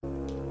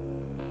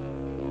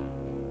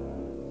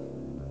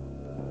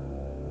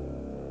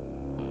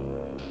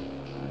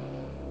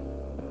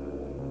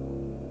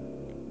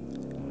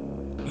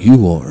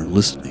You are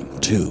listening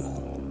to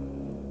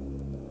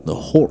the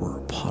Horror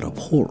Pot of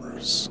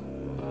Horrors,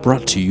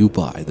 brought to you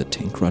by the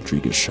Tank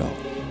Rodriguez Show.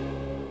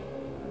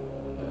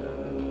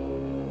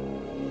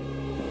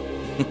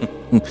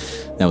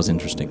 That was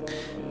interesting.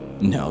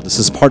 No, this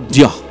is part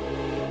 2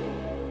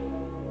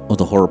 of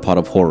the Horror Pot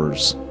of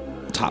Horrors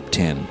top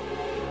 10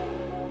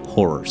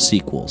 horror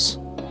sequels.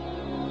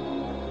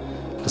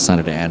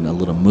 Decided to add a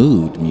little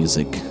mood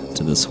music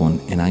to this one,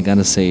 and I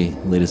gotta say,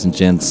 ladies and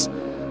gents,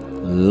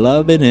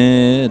 loving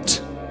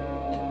it.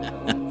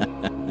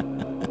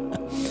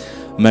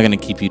 I'm not gonna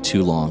keep you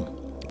too long,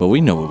 but we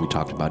know what we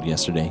talked about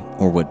yesterday,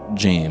 or what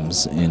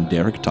James and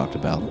Derek talked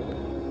about.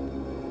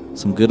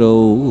 Some good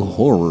old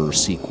horror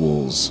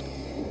sequels.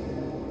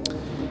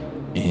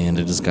 And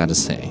I just gotta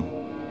say,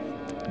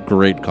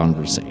 great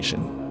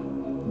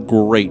conversation.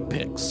 Great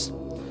picks.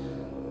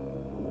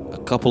 A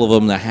couple of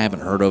them that I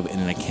haven't heard of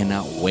and I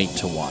cannot wait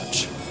to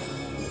watch.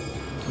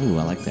 Ooh,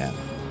 I like that.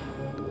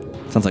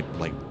 Sounds like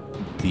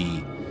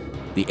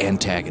the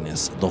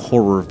antagonist, the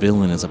horror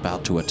villain is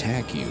about to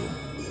attack you.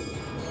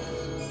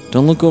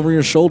 Don't look over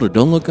your shoulder.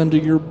 Don't look under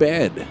your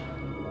bed.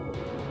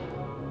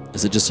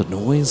 Is it just a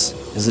noise?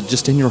 Is it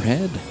just in your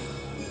head?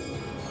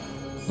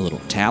 A little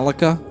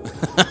Metallica?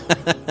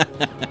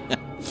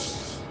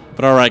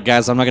 But all right,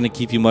 guys, I'm not going to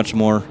keep you much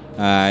more.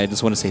 I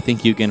just want to say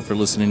thank you again for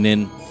listening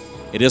in.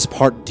 It is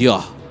part 2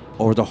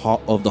 of the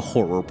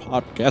Horror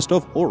Podcast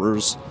of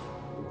Horrors.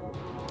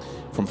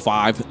 From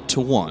 5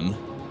 to 1.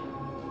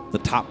 The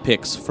top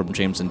picks from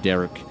James and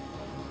Derek.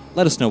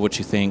 Let us know what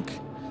you think.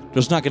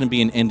 There's not going to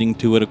be an ending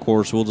to it, of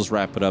course. We'll just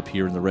wrap it up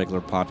here in the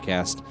regular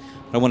podcast.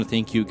 But I want to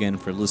thank you again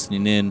for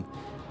listening in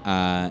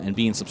and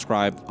being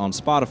subscribed on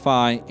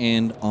Spotify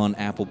and on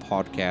Apple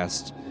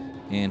Podcasts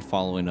and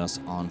following us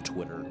on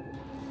Twitter.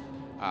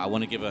 I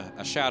want to give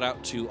a shout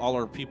out to all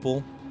our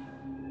people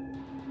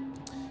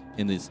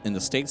in the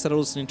states that are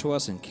listening to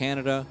us, in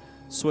Canada,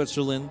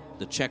 Switzerland,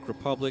 the Czech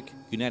Republic,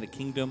 United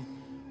Kingdom.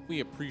 We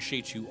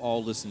appreciate you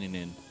all listening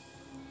in,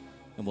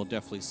 and we'll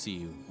definitely see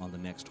you on the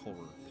next Horror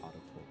Pot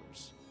of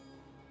Horrors.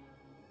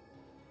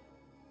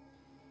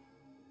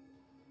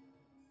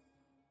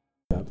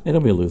 Hey,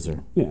 don't be a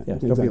loser. Yeah,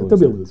 exactly. Don't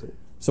be a loser.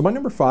 So my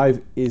number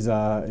 5 is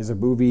a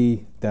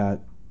movie that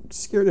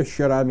scared the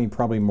shit out of me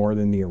probably more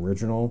than the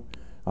original.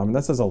 And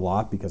that says a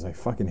lot because I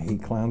fucking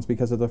hate clowns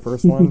because of the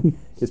first one.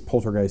 Is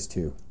Poltergeist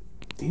 2.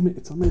 Damn it,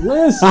 it's on my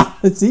list.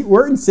 See,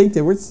 we're in sync.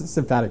 We're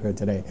simpatico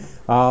today.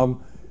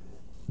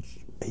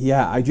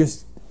 Yeah, I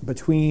just,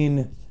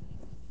 between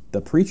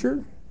the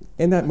preacher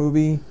in that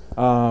movie,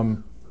 I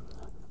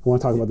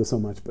want to talk about this so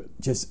much, but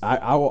just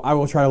I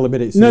will try to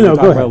limit it. So no, we'll go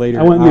talk ahead. about it later.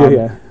 I want to,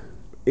 yeah.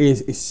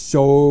 Is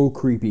so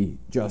creepy.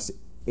 Just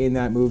in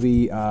that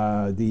movie,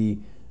 there's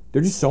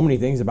just so many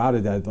things about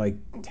it that like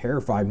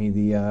terrify me.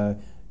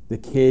 The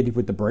kid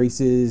with the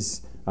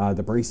braces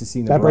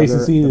scene. That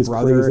braces scene is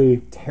crazy.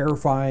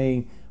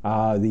 Terrifying.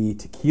 The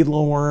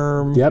tequila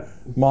worm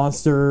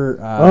monster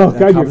God,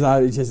 that comes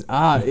out.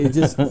 It's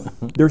just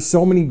there's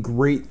so many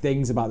great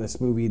things about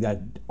this movie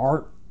that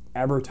aren't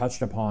ever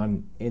touched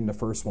upon in the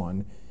first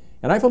one.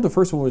 And I felt the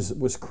first one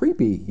was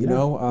creepy, you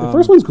know. The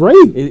first one's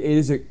great. It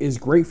is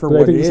great for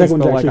what it is, but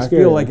like I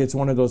feel like it's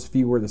one of those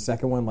few where the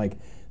second one, like,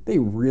 they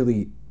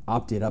really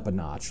upped it up a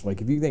notch.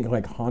 Like, if you think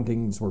like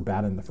hauntings were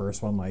bad in the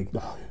first one, like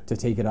to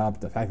take it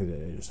up, the fact that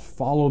it just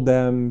followed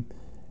them,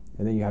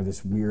 and then you have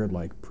this weird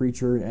like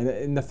preacher,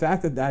 and the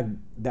fact that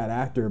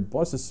actor,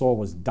 bless his soul,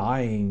 was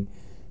dying.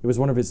 It was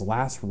one of his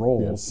last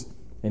roles,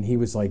 and he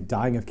was like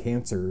dying of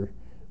cancer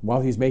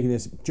while he was making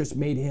this. Just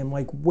made him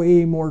like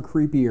way more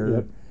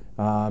creepier.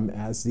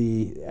 As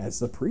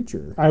the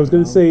preacher. I was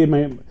going to say,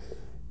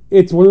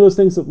 it's one of those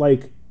things that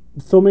like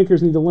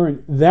filmmakers need to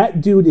learn.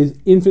 That dude is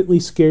infinitely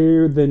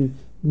scarier than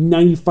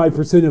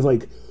 95% of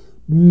like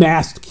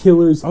masked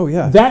killers. Oh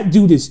yeah, that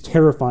dude is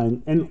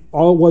terrifying. And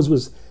all it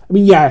was I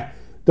mean, yeah,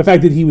 the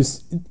fact that he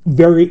was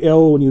very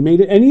ill when you made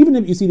it, and even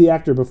if you see the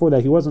actor before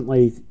that, he wasn't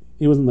like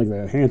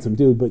a handsome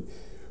dude,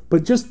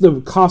 but just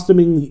the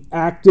costuming, the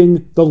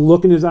acting, the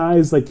look in his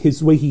eyes, like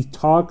his way he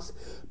talks.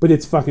 But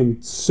it's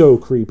fucking so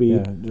creepy.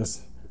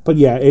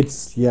 Yeah,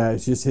 it's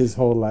just his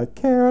whole like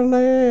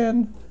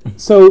Carolyn.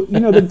 So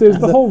there's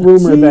the whole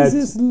rumor that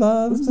Jesus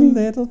loves the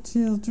little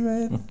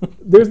children.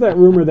 There's that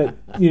rumor that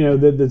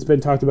that's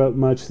been talked about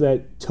much,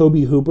 that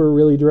Tobe Hooper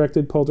really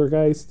directed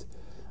Poltergeist.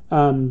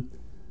 To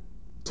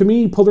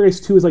me,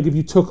 Poltergeist 2 is like if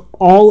you took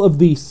all of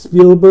the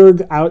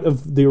Spielberg out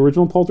of the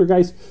original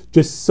Poltergeist,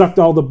 just sucked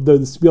all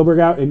the Spielberg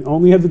out, and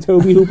only had the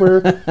Tobe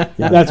Hooper.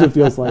 That's what it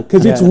feels like,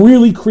 because it's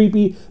really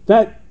creepy.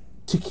 That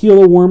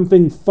tequila worm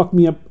thing fucked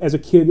me up as a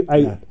kid.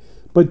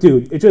 But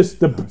dude, it's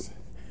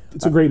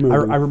a great movie.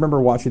 I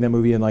remember watching that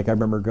movie, and like I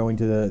remember going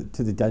to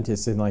the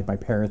dentist, and like my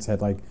parents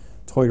had like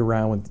toyed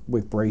around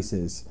with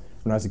braces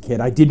when I was a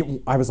kid.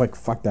 I was like,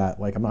 fuck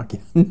that. Like I'm not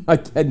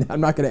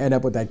going to end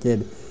up with that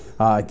kid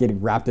getting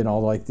wrapped in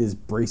all like this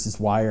braces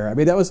wire. I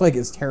mean, that was like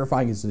as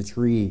terrifying as the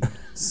tree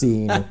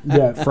scene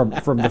from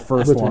the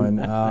first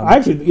one. I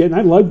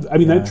loved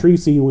that tree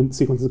scene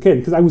sequence as a kid,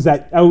 because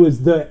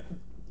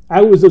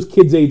I was those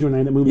kids' age when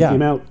that movie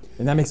came out.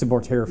 And that makes it more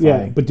terrifying.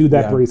 Yeah, but dude,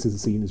 that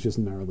braces scene is just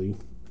gnarly.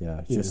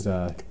 Yeah, it's just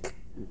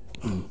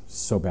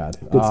so bad.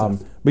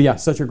 But yeah,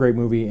 such a great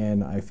movie,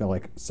 and I feel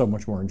like so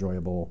much more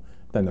enjoyable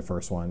than the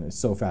first one. It's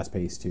so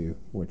fast-paced, too,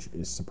 which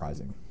is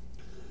surprising.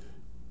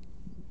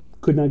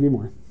 Could not agree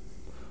more.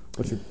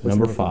 What's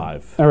number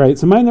 5? All right,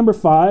 so my number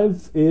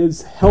 5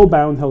 is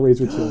Hellbound,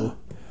 Hellraiser 2.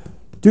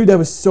 Dude, that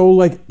was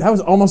that was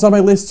almost on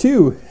my list,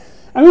 too.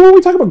 I mean, when we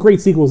talk about great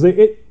sequels,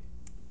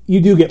 you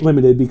do get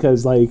limited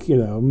because, like, you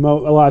know,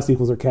 a lot of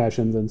sequels are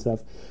cash-ins and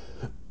stuff.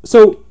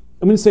 So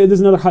I'm going to say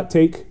there's another hot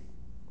take.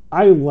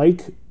 I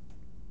like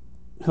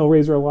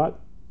Hellraiser a lot,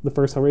 the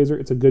first Hellraiser.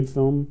 It's a good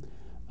film.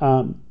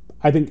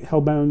 I think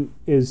Hellbound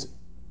is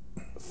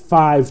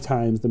 5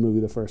 times the movie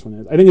the first one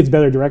is. I think it's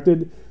better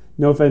directed.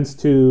 No offense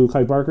to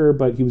Clive Barker,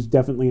 but he was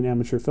definitely an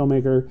amateur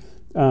filmmaker.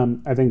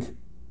 I think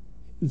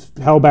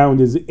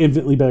Hellbound is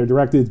infinitely better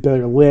directed. It's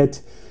better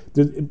lit.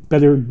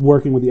 Better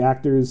working with the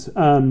actors.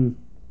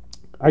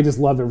 I just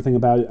love everything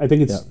about it. I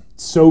think it's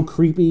so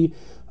creepy.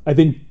 I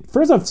think,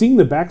 first off, seeing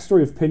the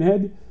backstory of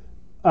Pinhead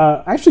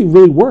actually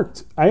really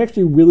worked. I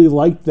actually really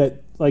liked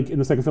that, like, in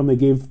the second film, they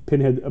gave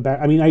Pinhead a back.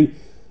 I mean,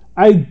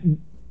 I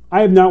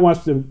have not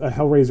watched a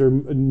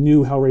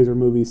new Hellraiser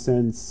movie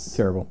since...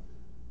 Terrible.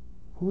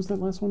 What was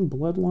that last one?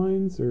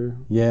 Bloodlines? Or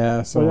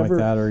something whatever.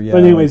 Like that. Or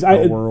but anyways,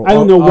 I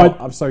don't know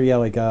what... I'm sorry,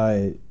 like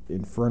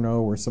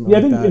Inferno or something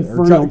like that.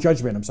 Inferno. Or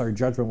Judgment. I'm sorry,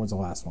 Judgment was the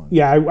last one.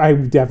 Yeah, I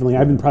definitely... I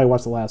haven't probably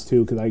watched the last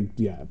two because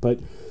But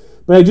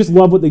I just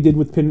love what they did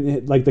with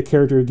Pinhead, like the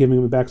character giving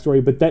him a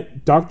backstory. But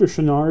that Dr.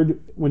 Channard,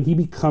 when he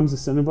becomes a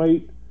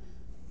Cenobite...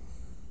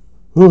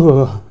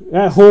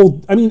 that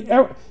whole... I mean...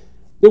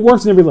 It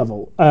works in every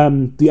level.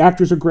 The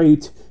actors are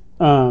great.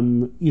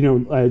 Julia,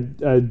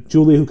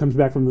 who comes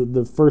back from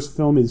the first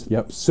film, is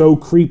so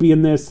creepy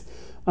in this.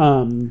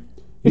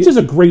 It's just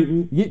a great...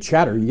 You get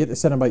chatter. You get the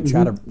Cenobite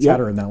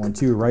chatter in that one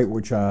too, right?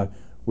 Which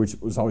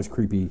was always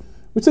creepy.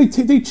 Which they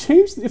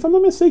changed, if I'm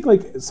not mistaken,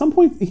 like at some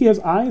point he has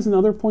eyes and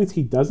other points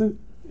he doesn't.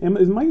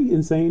 Am I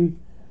insane?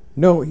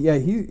 No, yeah,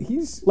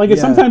 he's... Like,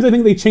 sometimes I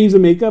think they change the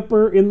makeup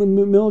or in the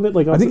middle of it.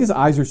 Like, I think his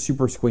eyes are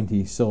super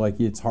squinty, so, like,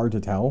 it's hard to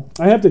tell.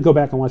 I have to go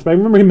back and watch, but I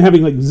remember him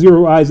having, like,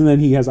 0 eyes, and then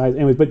he has eyes.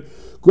 Anyways, but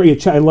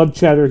great. I love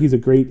Chatter. He's a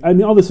great... I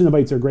mean, all the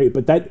Cenobites are great,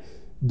 but that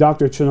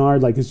Dr.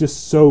 Channard, like, is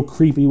just so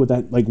creepy with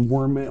that, like,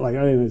 worm... Like,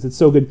 anyways, it's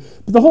so good.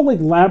 But the whole,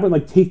 like, labyrinth,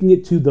 like, taking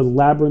it to the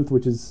labyrinth,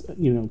 which is,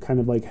 kind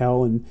of like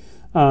hell, and,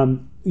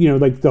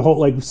 like, the whole...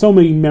 Like, so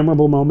many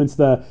memorable moments.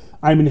 The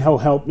I'm in hell,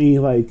 help me,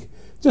 like...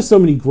 Just so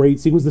many great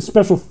sequences. The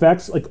special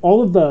effects, like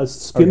all of the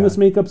skinless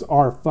makeups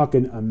are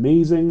fucking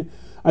amazing.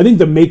 I think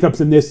the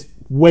makeups in this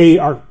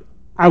are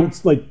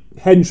out, like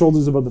head and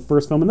shoulders above the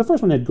first film. And the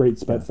first one had great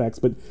special effects,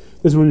 but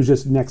this one was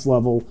just next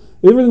level.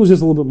 Everything was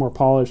just a little bit more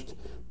polished.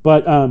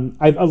 But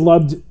I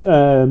loved,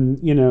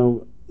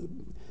 Pinhead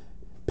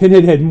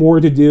had more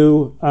to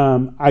do.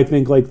 I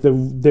think like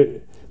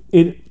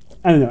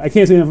I don't know. I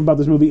can't say enough about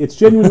this movie. It's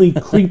genuinely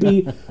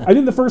creepy. I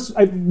think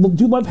I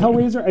do love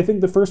Hellraiser. I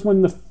think the first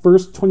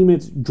 20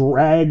 minutes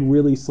drag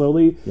really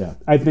slowly. Yeah.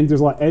 I think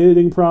there's a lot of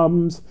editing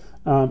problems.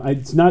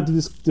 It's not to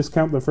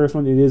discount the first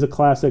one. It is a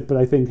classic, but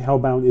I think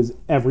Hellbound is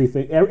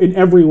everything. In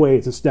every way,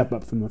 it's a step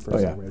up from the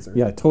first Hellraiser.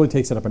 Yeah, it totally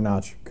takes it up a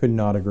notch. Could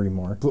not agree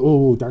more.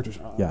 Oh, Dr.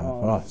 Shaw.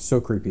 Yeah,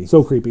 so creepy.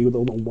 So creepy with the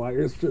little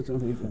wires.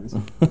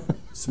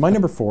 So my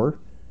number 4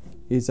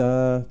 is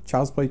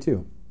Child's Play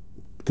 2.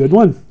 Good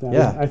one.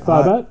 I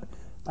thought about.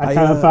 I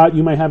kind of thought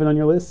you might have it on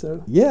your list.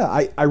 So. Yeah,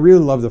 I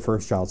really love the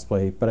first Child's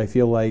Play, but I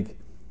feel like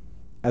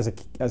as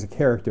a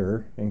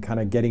character and kind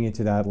of getting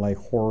into that like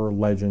horror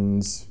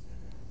legends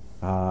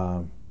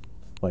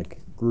like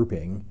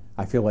grouping,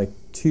 I feel like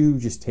 2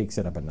 just takes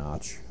it up a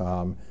notch.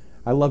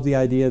 I love the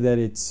idea that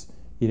it's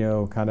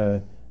kind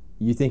of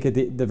you think at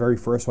the very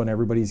first one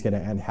everybody's going to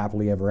end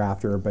happily ever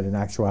after, but in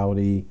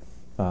actuality,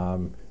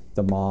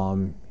 the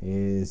mom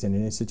is in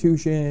an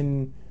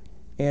institution.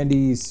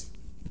 Andy's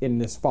in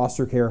this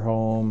foster care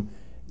home.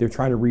 They're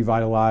trying to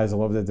revitalize. I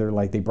love that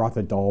they brought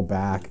the doll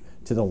back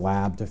to the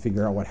lab to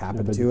figure out what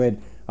happened to it.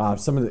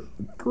 Some of the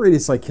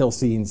greatest kill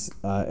scenes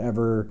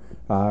ever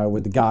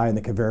with the guy in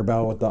the conveyor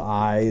belt with the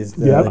eyes,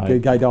 the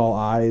good guy doll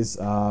eyes.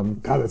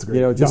 God, that's great.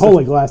 Just the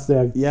whole glass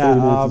tag.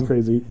 Yeah, is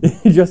crazy.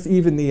 Just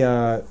even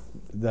the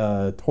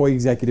toy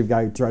executive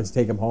guy who tries to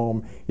take him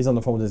home. He's on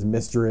the phone with his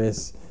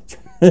mistress.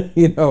 Trying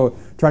to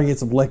get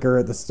some liquor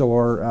at the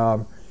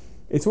store.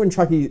 It's when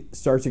Chucky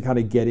starts to kind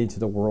of get into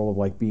the world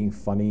of being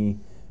funny,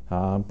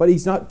 but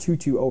he's not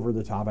too over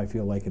the top. I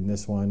feel like in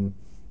this one,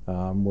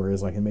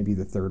 whereas in maybe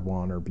the third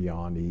one or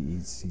beyond,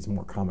 he's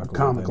more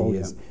comical.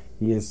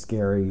 He is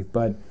scary,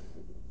 but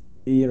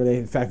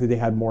the fact that they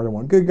had more than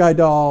one good guy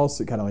doll,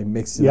 so it kind of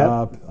mixed it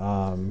up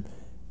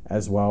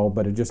as well.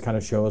 But it just kind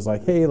of shows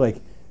hey,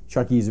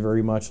 Chucky's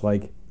very much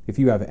if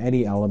you have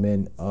any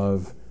element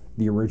of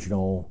the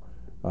original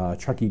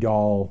Chucky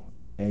doll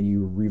and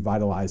you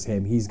revitalize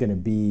him, he's going to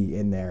be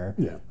in there.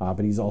 Yeah.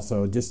 But he's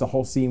also just the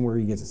whole scene where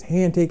he gets his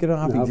hand taken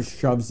off. He just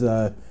shoves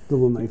the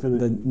little knife in it.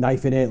 The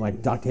knife in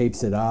it, duct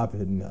tapes it up,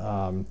 and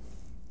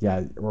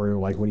Yeah, or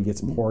like when he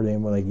gets poured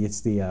in, when like he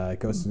gets the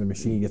goes to the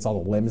machine, he gets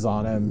all the limbs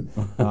on him,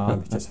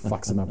 just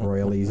fucks him up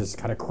royally. He's just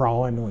kind of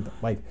crawling with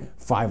like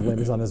 5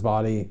 limbs on his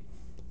body.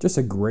 Just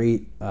a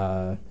great,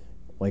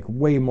 like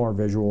way more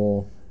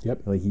visual.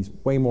 Yep. Like he's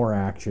way more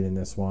action in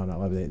this one. I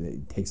love it.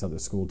 It takes out the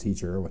school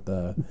teacher with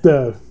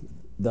the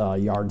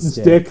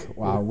yardstick.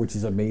 Wow, which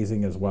is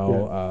amazing as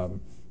well. Yeah.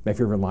 My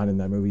favorite line in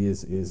that movie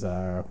is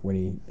when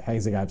he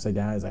hangs the guy upside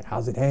down. He's like,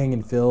 "How's it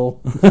hanging,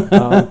 Phil?"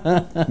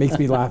 Makes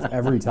me laugh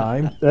every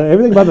time.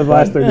 Everything about the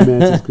last 30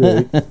 minutes is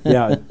great.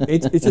 Yeah,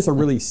 it's just a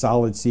really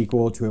solid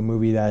sequel to a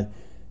movie that,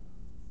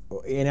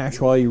 in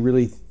actuality, you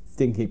really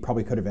think it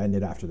probably could have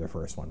ended after the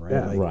first one, right?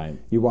 Yeah, like, right.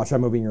 You watch that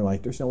movie and you're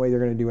like, "There's no way they're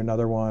going to do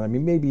another one." I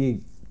mean,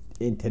 maybe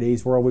in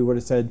today's world we would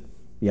have said,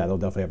 "Yeah, they'll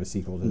definitely have a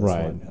sequel to this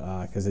one,"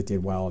 because it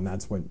did well, and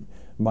that's what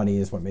money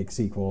is what makes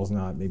sequels,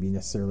 not maybe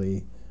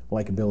necessarily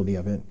likability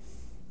of it.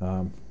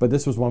 But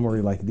this was one where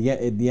we like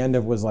the end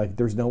of was like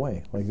there's no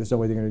way they're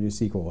going to do a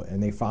sequel,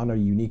 and they found a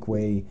unique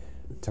way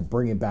to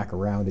bring it back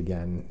around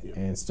again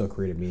and still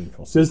create a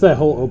meaningful sequel. Just that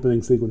whole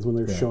opening sequence when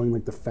they're showing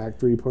like the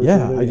factory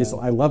portion of it.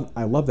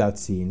 I love that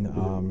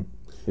scene.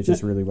 It's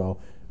just really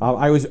well.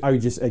 I talked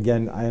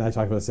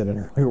about this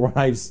earlier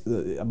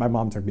when my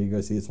mom took me to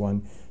go see this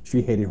one.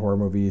 She hated horror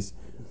movies.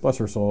 Bless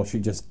her soul. She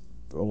just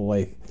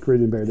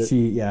grinned and bared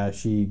it.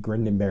 She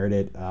grinned and bared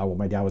it. Well,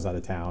 my dad was out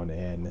of town,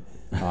 and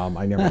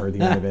I never heard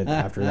the end of it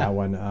after that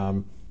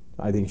one.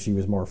 I think she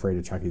was more afraid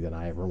of Chucky than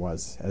I ever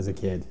was as a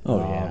kid.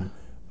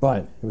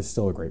 But it was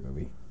still a great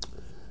movie.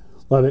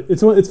 Love it.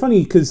 It's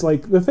funny because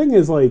like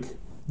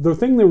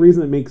the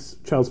reason that makes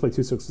Child's Play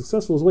 2 so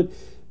successful is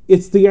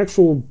it's the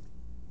actual.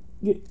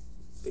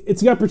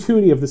 It's the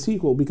opportunity of the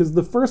sequel, because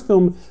the first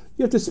film,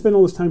 you have to spend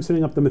all this time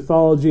setting up the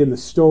mythology and the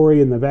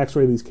story and the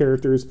backstory of these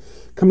characters,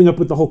 coming up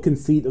with the whole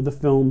conceit of the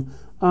film.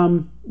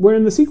 Where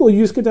in the sequel,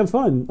 you just get to have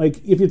fun.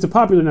 Like, if it's a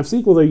popular enough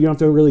sequel, you don't have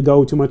to really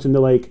go too much into,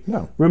 like,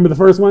 remember the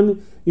first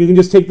one? You can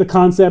just take the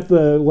concept,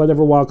 the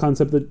whatever wild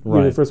concept that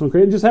the first one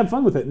created, and just have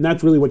fun with it. And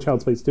that's really what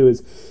Child's Play 2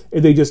 is.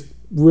 They just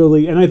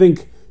really, and I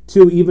think,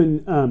 too,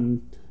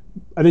 even...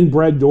 I think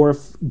Brad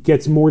Dourif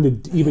gets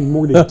even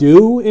more to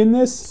do in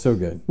this. So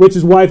good. Which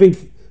is why I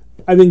think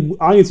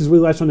audiences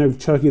really latched on to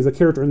Chucky as a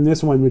character in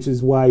this one, which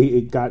is why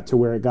it got to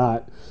where it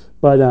got.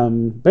 But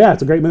yeah,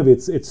 it's a great movie.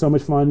 It's so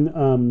much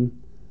fun.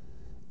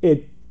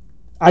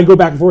 I go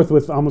back and forth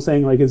with almost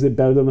saying, like, is it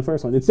better than the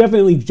first one? It's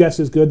definitely just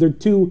as good. They're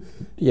two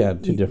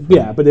different.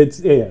 Yeah, but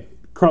it's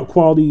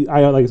quality.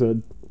 Like I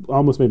said,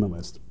 almost made my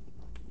list.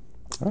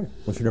 All right.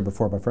 What's your number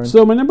 4, my friend?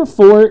 So my number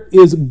 4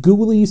 is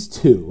Ghoulies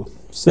 2.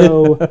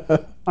 So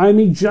I'm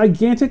a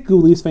gigantic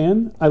Ghoulies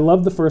fan. I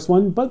love the first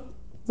one, but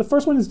the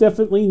first one is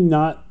definitely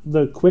not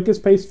the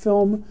quickest paced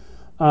film.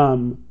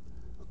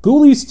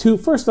 Ghoulies 2,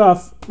 first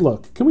off,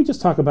 look, can we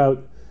just talk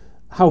about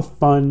how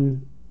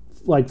fun,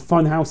 like,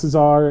 fun houses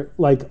are?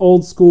 Like,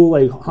 old school,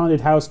 like,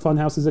 haunted house fun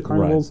houses at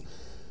carnivals.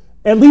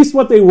 Right. At least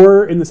what they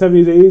were in the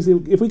 70s,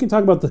 80s. If we can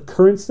talk about the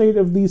current state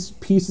of these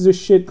pieces of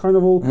shit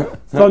carnival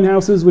fun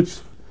houses, which...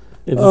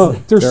 they're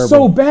terrible.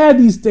 So bad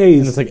these days.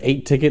 And it's like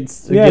 8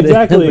 tickets to get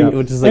exactly. in,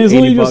 which is like, and it's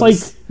literally just like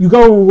you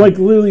go like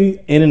literally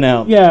in and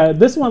out. Yeah,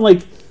 this one,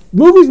 like,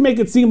 movies make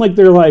it seem like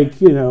they're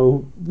like,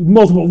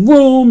 multiple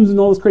rooms and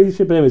all this crazy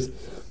shit. But anyways,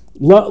 I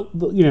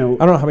don't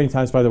know how many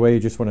times, by the way,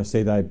 you just want to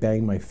say that I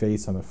banged my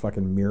face on a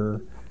fucking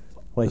mirror.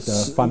 Like the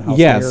funhouse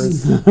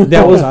mirrors.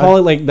 That was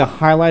probably like the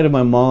highlight of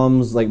my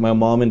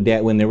mom and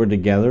dad when they were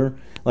together.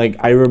 Like,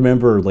 I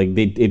remember, like,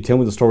 they tell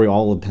me the story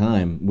all the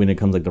time when it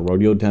comes, like, the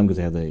rodeo time,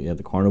 because they have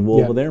the carnival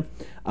over there.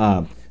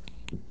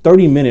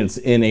 30 minutes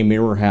in a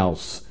mirror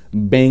house,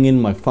 banging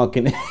my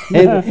fucking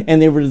head,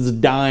 and they were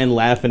just dying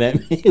laughing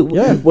at me.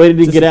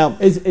 Waiting to get out.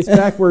 It's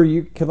back where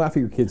you can laugh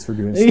at your kids for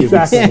doing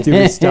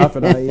stupid stuff.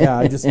 And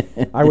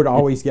I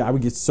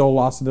would get so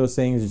lost in those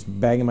things, just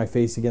banging my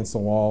face against the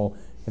wall.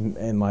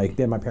 And like,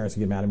 then my parents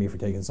would get mad at me for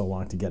taking so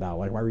long to get out.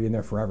 Like, why were you in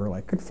there forever?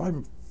 Like, couldn't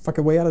find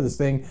fucking way out of this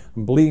thing.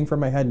 I'm bleeding from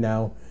my head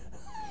now.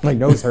 My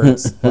nose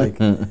hurts. Like,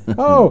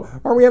 oh,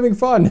 are we having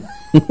fun?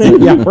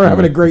 Yeah, we're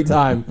having a great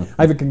time.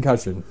 I have a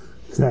concussion.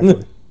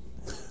 Exactly.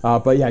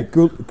 But yeah,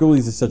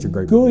 Ghoulies is such a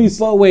great movie.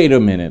 But wait a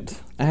minute.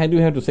 I do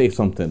have to say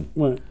something.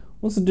 What?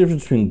 What's the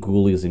difference between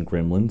Ghoulies and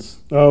Gremlins?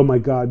 Oh my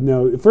God,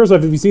 no. First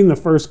off, have you seen the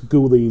first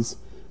Ghoulies?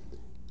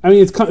 I mean,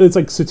 it's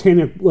like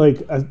satanic,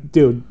 like,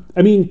 dude.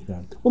 I mean,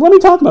 well, let me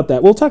talk about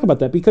that. We'll talk about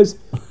that, because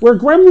where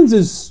Gremlins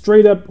is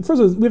straight up.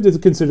 First of all, we have to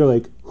consider,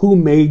 like, who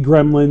made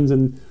Gremlins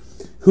and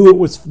who it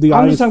was the audience for.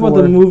 I'm just talking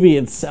about the movie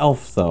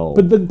itself, though.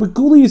 But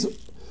Ghoulies.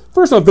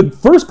 First off, the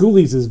first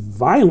Ghoulies is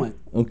violent.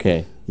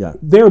 Okay. Yeah.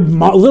 They're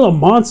little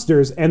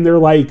monsters, and they're,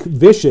 like,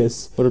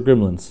 vicious. What are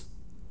Gremlins?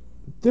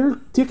 They're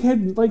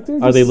dickhead, like,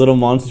 they're. Are they little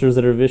monsters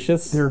that are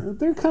vicious? They're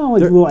kind of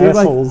like little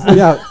assholes.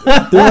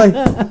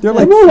 Like, they're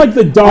more like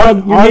the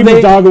dog. The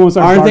dog almost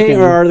are they,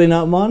 or are they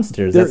not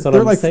monsters? That's what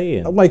I'm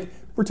saying. Like,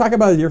 we're talking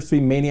about the difference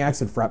between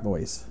maniacs and frat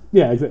boys.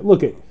 Yeah, exactly.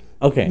 Look at.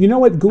 Okay. You know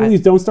what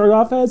Ghoulies don't start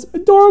off as?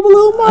 Adorable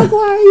little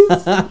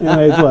muggles.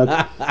 Anyways, look.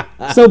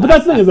 So, but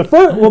that's the thing is the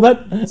first. Well,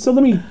 that. So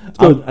let me.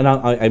 Go.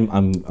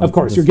 I'm of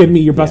course, you're giving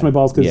me. You're busting my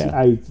balls because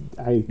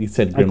You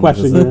said I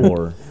question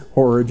horror.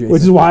 Horror adjacent.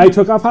 Which is why I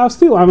took off House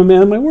 2. I'm a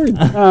man of my word.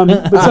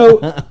 But so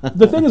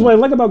the thing is, what I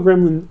like about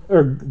Gremlin,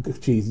 or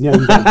geez, yeah,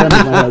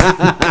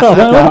 Gremlin. What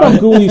I like about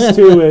Ghoulies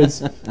 2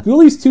 is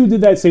Ghoulies 2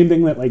 did that same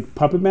thing that like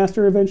Puppet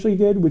Master eventually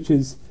did, which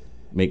is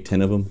make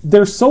 10 of them.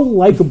 They're so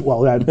likable.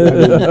 Well, but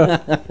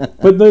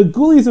the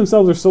Ghoulies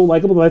themselves are so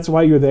likable. That's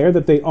why you're there.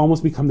 That they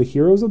almost become the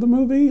heroes of the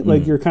movie.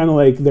 Like you're kind of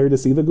like there to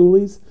see the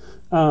Ghoulies.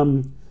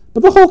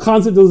 But the whole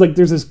concept is like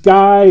there's this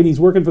guy and he's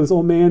working for this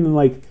old man and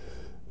like.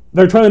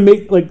 They're trying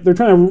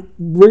to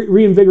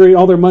reinvigorate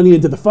all their money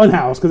into the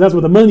funhouse because that's where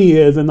the money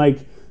is, and like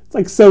it's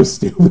like so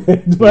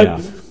stupid.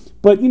 But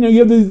you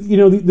have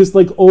this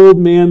like old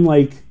man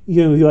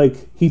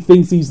he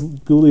thinks these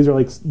ghoulies are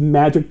like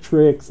magic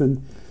tricks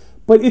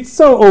but it's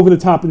so over the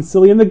top and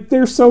silly, and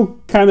they're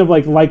so kind of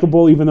like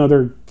likable even though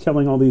they're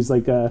killing all these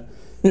like kind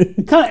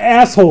of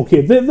asshole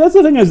kids. That's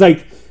the thing is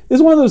like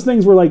it's one of those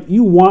things where like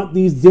you want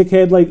these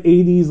dickhead like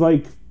 80s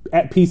like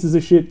pieces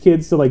of shit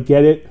kids to like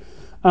get it.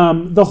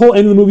 The whole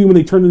end of the movie when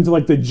they turned into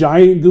like the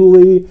giant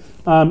ghoulie,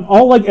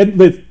 all like at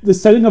the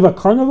setting of a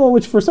carnival,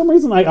 which for some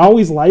reason I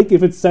always like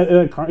if it's set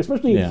at a carnival,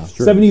 especially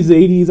 70s,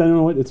 80s. I don't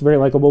know what, it's very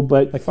likable,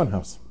 but like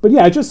Funhouse. But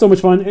yeah, it's just so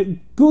much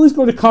fun. Ghoulies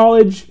go to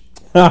college.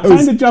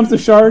 Kind of jumps the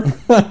shark.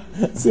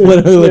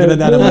 Literally looking at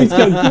that.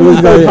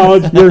 Ghoulies go to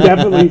college. You're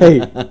definitely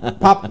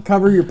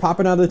you're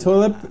popping out of the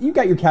toilet. You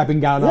got your cap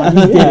and gown on.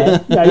 You did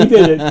it. Yeah, you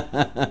did it.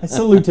 I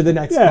salute to the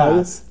next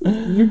class.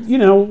 You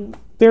know.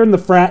 They're in the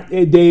frat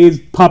days,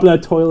 popping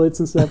out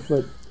toilets and stuff.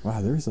 But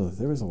wow, there was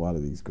a lot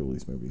of these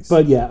Ghoulies movies.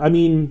 But yeah, I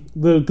mean,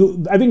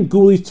 I think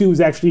Ghoulies 2 is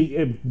actually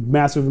a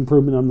massive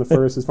improvement on the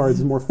first as far as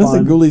it's more fun. It's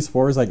like Ghoulies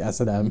 4 is like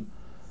S&M.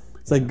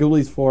 It's like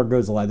Ghoulies 4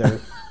 goes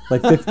leather.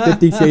 Like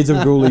 50 Shades of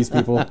Ghoulies,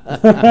 people.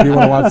 If you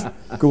want to watch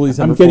Ghoulies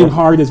number 4. I'm getting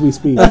hard as we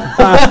speak. Dear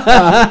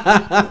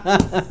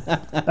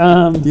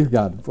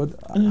God.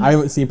 I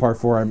haven't seen part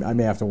 4. I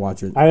may have to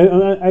watch it. I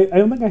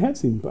don't think I have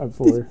seen part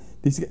 4.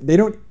 They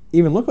don't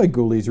even look like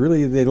Ghoulies.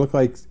 Really, they look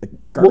like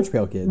Garbage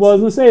Pail Kids. Well, I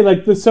was going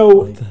to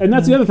say, and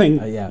that's the other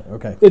thing. Yeah,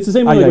 okay. It's the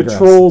same way with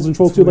Trolls and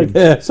Trolls 2.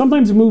 Like,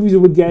 sometimes movies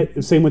would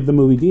get, same with the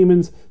movie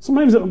Demons,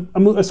 sometimes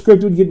a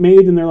script would get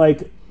made and they're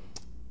like,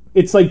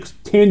 it's like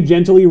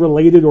tangentially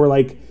related or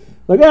like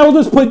we'll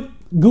just put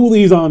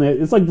Ghoulies on it.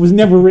 It's like was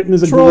never written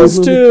as a Trolls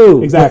Ghoulies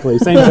 2. Exactly,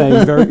 same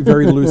thing. Very,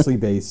 very loosely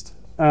based.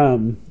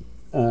 Nilbog.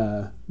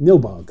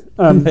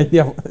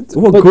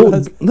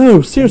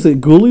 No, seriously,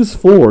 Ghoulies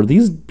 4.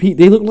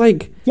 They look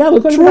like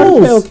like Trolls.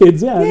 Garbage Pail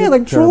Kids. Yeah,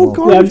 like Troll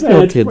Garbage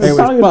Pail Kids.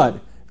 Anyways, but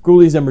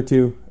Ghoulies number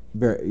 2,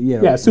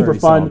 very super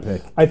fun.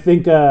 Pick. I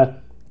think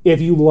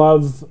if you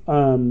love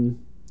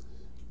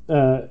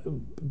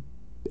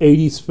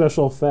 80s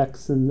special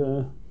effects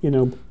and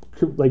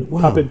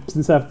puppets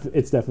and stuff,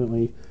 it's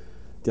definitely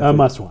a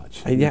must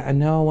watch. And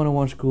now I want to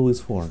watch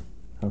Ghoulies 4.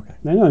 Okay.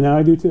 I know, now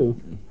I do too.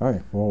 All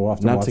right. Well, we'll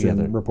have to watch it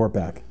and report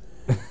back.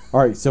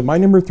 All right. So my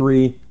number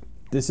 3,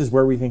 this is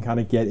where we can kind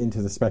of get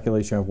into the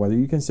speculation of whether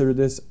you consider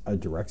this a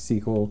direct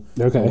sequel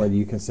or whether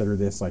you consider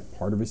this like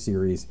part of a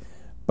series.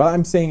 But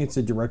I'm saying it's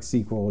a direct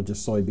sequel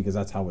just solely because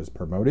that's how it was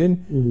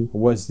promoted,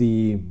 was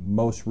the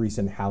most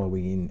recent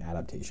Halloween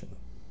adaptation.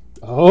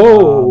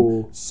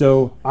 Oh.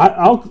 So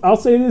I'll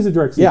say it is a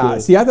direct sequel. Yeah.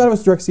 See, I thought it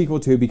was a direct sequel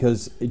too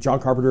because John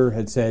Carpenter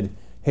had said,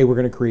 hey, we're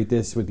going to create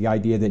this with the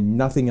idea that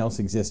nothing else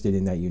existed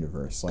in that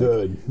universe. Like,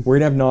 good. We're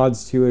going to have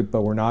nods to it,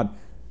 but we're not,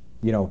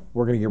 we're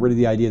going to get rid of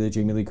the idea that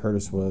Jamie Lee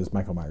Curtis was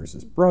Michael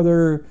Myers'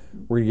 brother.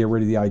 We're going to get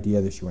rid of the idea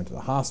that she went to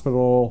the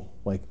hospital.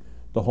 Like,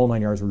 the whole 9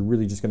 yards, we're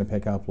really just going to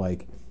pick up,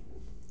 like,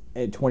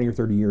 20 or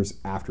 30 years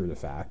after the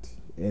fact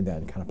and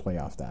then kind of play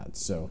off that.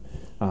 So,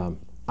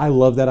 I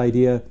love that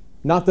idea.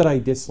 Not that I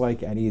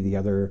dislike any of the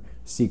other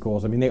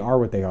sequels. I mean, they are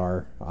what they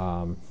are.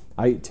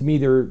 To me,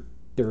 there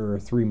are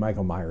 3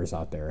 Michael Myers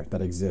out there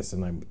that exist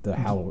in the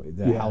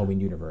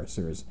Halloween universe.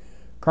 There's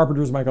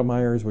Carpenter's Michael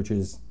Myers, which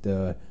is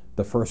the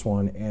first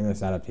one, and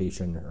this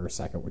adaptation or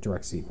second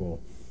direct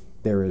sequel.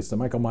 There is the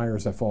Michael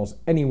Myers that falls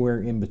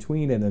anywhere in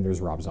between, and then there's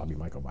Rob Zombie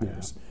Michael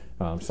Myers.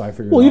 Yeah. So I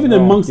figured. Well, even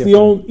amongst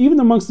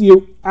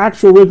the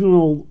actual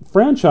original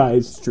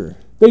franchise, it's true.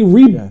 They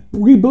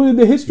rebooted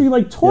the history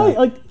like twice.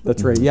 Yeah.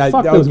 That's right. Yeah.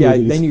 Fuck those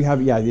movies. Then you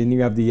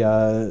have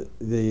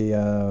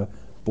the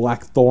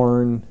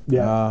Blackthorn.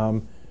 Yeah.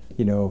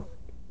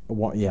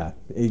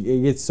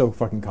 It gets so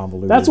fucking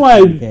convoluted. That's why,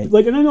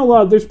 and I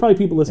know there's probably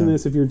people listening to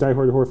this, if you're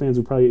diehard horror fans,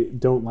 who probably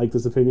don't like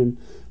this opinion,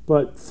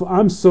 but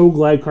I'm so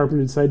glad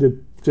Carpenter decided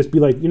to just be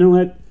like, you know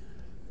what,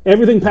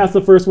 everything past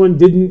the first one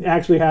didn't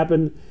actually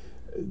happen.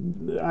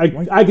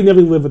 I can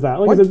never live with that.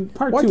 Like I said,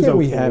 part 2 is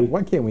okay.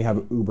 Why can't we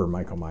have Uber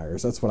Michael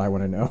Myers? That's what I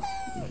want to know.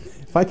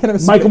 If I can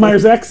have Michael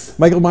Myers X.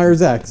 Michael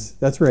Myers X.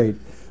 That's right.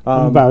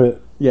 About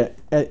it. Yeah.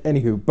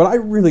 Anywho, but I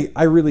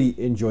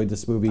really enjoyed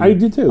this movie. I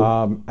did too.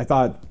 I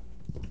thought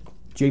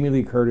Jamie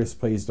Lee Curtis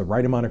plays the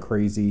right amount of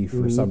crazy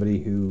for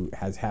somebody who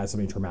has had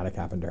something traumatic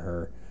happen to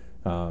her.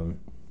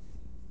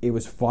 It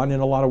was fun in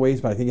a lot of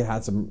ways, but I think it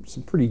had some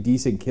pretty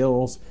decent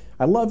kills.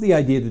 I love the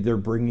idea that they're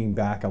bringing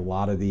back a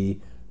lot of the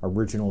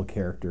original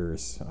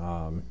characters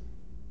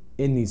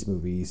in these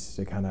movies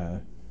to kind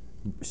of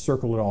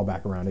circle it all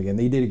back around again.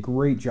 They did a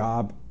great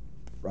job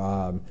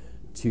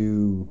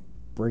to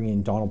bring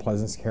in Donald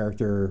Pleasence's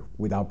character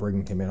without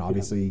bringing him in,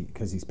 obviously,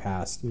 because he's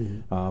passed.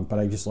 But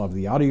I just love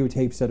the audio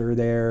tapes that are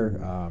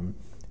there.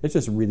 It's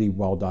just really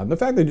well done. The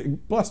fact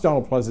that, bless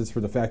Donald Pleasence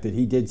for the fact that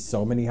he did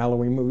so many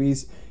Halloween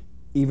movies,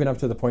 even up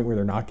to the point where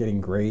they're not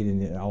getting great,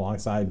 and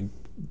alongside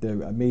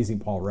the amazing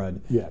Paul Rudd,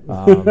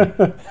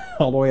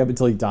 all the way up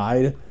until he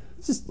died.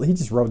 He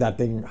just rode that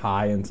thing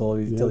high until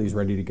he's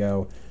ready to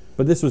go.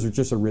 But this was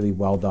just a really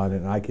well done,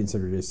 and I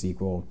considered it a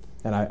sequel.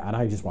 And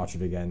I just watched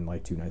it again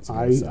like 2 nights ago.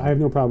 I have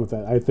no problem with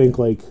that. I think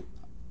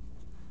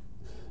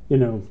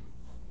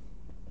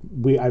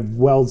I've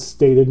well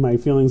stated my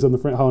feelings on the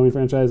Halloween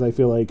franchise. I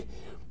feel like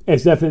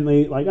it's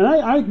definitely and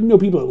I know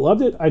people that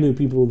loved it. I knew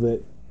people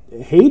that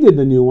hated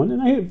the new one,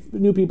 and I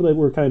knew people that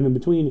were kind of in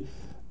between.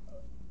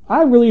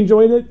 I really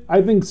enjoyed it.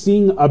 I think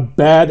seeing a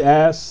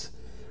badass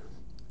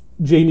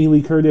Jamie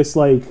Lee Curtis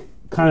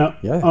prepare.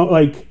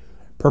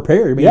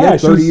 I mean, you had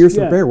 30 years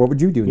to prepare. What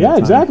would you do? Yeah,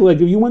 exactly. Like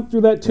if you went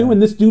through that too,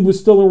 and this dude was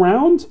still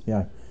around.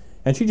 Yeah,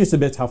 and she just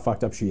admits how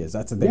fucked up she is.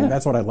 That's the thing. Yeah.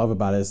 That's what I love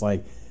about it. Is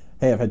like,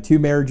 hey, I've had 2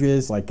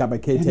 marriages. Like, got my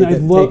kid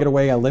taken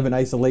away. I live in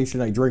isolation.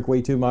 I drink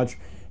way too much,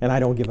 and I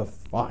don't give a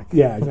fuck.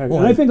 Yeah, exactly.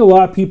 And I think a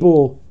lot of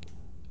people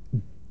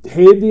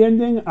hated the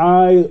ending.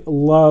 I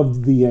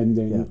loved the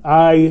ending. Yeah.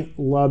 I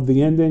loved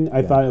the ending.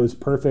 I thought it was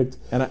perfect.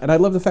 And I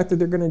love the fact that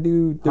they're going to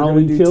do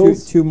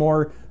two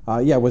more.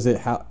 Was it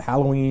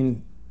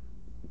Halloween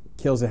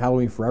Kills at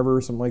Halloween Forever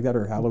or something like that,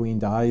 or Halloween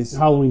Dies?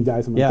 Halloween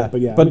Dies, something like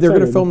that. But they're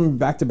going to film them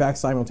back to back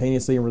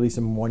simultaneously and release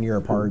them 1 year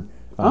apart.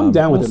 I'm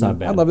down with it.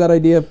 I love that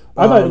idea.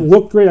 I thought it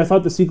looked great. I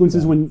thought the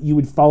sequences when you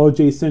would follow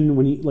Jason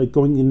when he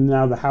going in and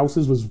out of the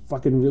houses was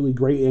fucking really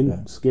great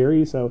and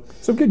scary. So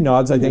some good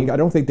nods. I think. I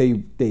don't think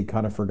they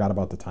kind of forgot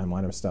about the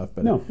timeline of stuff,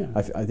 but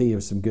I think it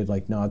was some good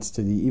nods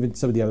to even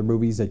some of the other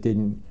movies that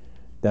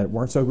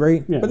weren't so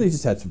great. Yeah. But they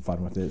just had some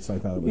fun with it. So I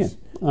thought it was.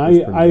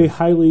 I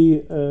highly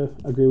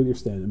agree with your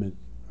sentiment.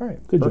 All right,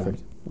 good perfect.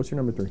 job. What's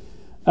your number 3?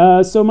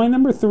 So my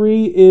number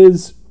 3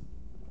 is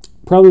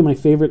probably my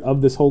favorite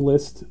of this whole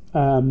list.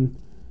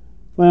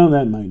 Well,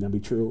 that might not be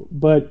true,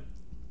 but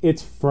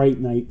it's Fright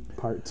Night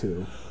Part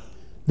 2,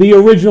 the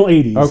original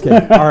 80s.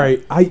 Okay, all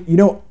right. I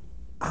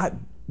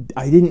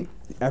didn't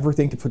ever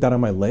think to put that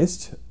on my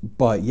list,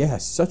 but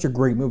such a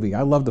great movie.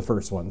 I love the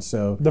first one.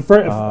 So the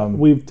first I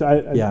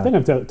think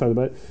I've talked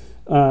about it.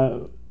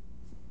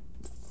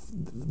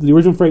 The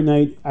original Fright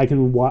Night, I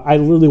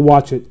literally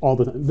watch it all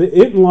the time.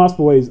 It and Lost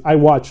Boys, I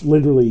watch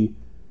literally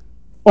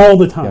all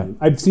the time.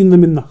 Yeah. I've seen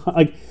them in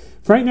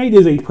Fright Night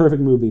is a perfect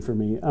movie for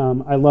me.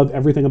 I love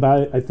everything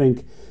about it. I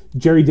think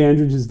Jerry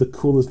Dandridge is the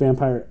coolest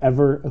vampire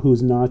ever,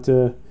 who's not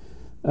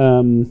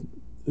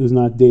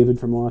David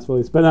from Lost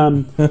Boys. But I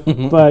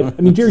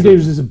mean, Jerry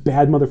Dandridge is a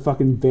bad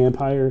motherfucking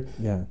vampire.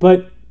 Yeah.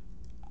 But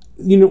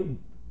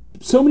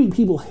so many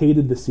people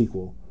hated the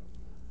sequel.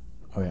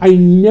 Oh,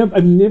 yeah.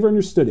 I've never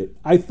understood it.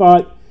 I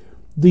thought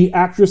the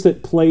actress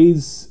that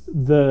plays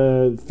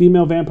the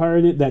female vampire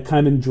in it, that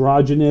kind of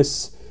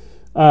androgynous,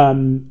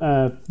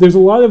 there's a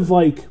lot of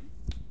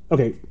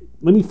okay,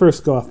 let me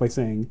first go off by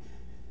saying,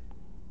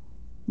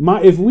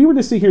 if we were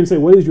to sit here and say,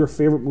 what is your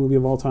favorite movie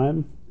of all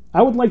time?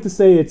 I would like to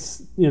say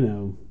it's,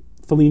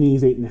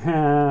 Fellini's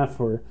 8.5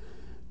 or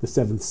The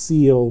Seventh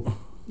Seal.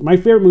 My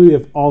favorite movie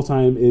of all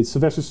time is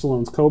Sylvester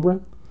Stallone's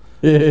Cobra.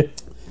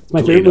 It's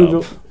my favorite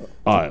movie.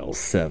 Aisle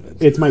 7.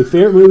 It's my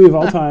favorite movie of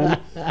all time.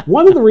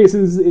 One of the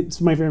reasons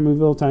it's my favorite movie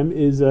of all time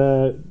is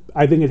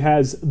I think it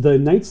has the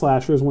Night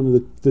Slasher as one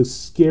of the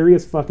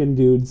scariest fucking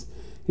dudes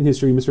in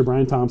history, Mr.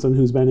 Brian Thompson,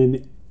 who's been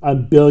in a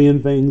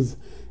billion things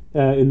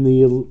in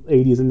the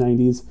 80s and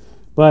 90s.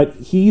 But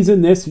he's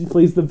in this. He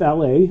plays the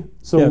valet.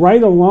 So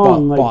right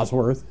along,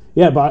 Bosworth.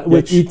 Yeah,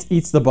 which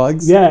eats the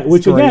bugs. Yeah,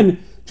 which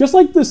again, just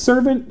like the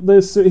servant,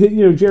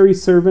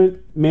 Jerry's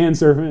servant,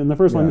 manservant in the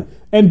first one,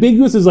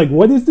 ambiguous is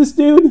what is this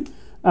dude?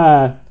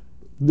 In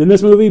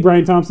this movie,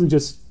 Brian Thompson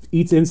just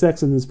eats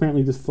insects and is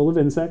apparently just full of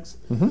insects.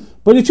 Mm-hmm.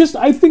 But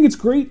I think it's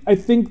great. I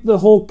think the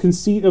whole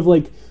conceit of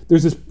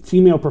there's this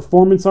female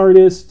performance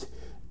artist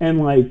and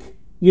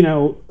you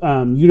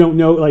don't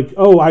know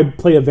I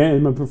play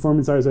I'm a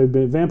performance artist, I've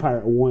been a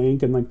vampire,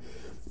 wink, and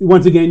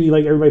once again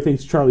everybody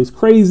thinks Charlie's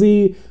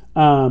crazy.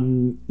 I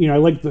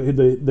like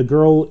the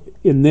girl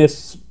in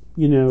this,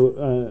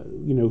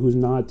 who's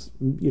not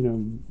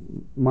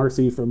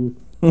Marcy from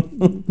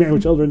Married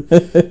with Children,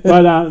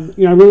 but I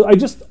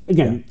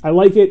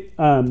like it.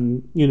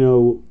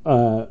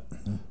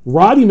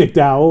 Roddy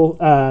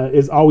McDowell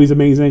is always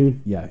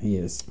amazing. Yeah, he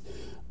is.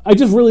 I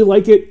just really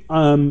like it.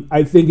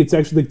 I think it's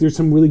actually there's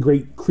some really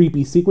great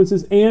creepy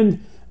sequences, and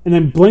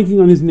I'm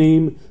blanking on his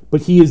name,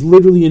 but he is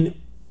literally in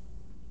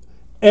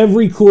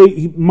every cool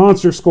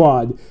Monster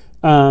Squad,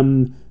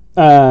 Joysticks.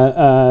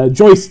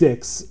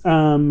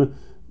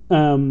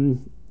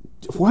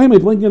 Why am I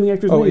blanking on the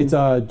actor's name? Oh, it's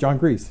John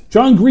Grease.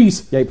 John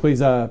Grease. Yeah, he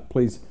plays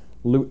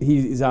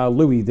He's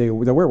Louis, the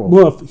werewolf.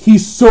 Wolf.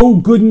 He's so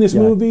good in this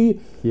movie.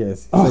 He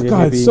is. Oh,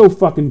 God, it's so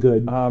fucking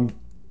good.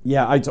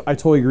 Yeah, I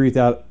totally agree with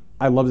that.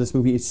 I love this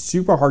movie. It's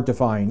super hard to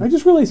find. I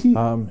just realized he...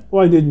 well,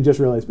 I didn't just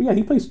realize, but yeah,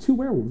 he plays 2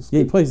 werewolves.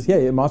 Yeah, he plays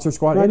Monster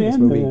Squad in this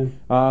movie.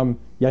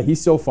 Yeah,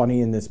 he's so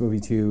funny in this movie,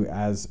 too,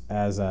 as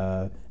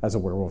a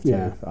werewolf, too.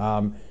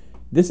 Yeah.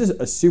 This is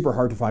a super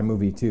hard to find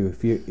movie, too.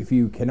 If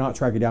you cannot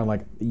track it down,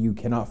 like, you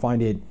cannot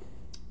find it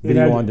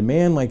video on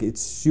demand, like,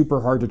 it's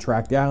super hard to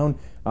track down.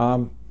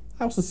 I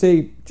also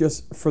say,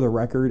 just for the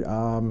record,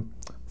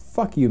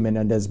 fuck you,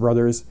 Menendez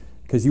brothers,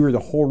 because you were the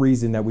whole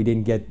reason that we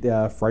didn't get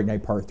Fright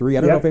Night Part 3.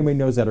 I don't know if anybody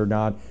knows that or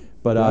not,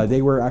 but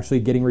they were actually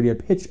getting ready to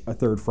pitch a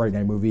third Fright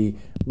Night movie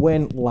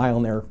when Lyle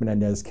and Eric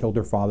Menendez killed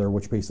their father,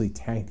 which basically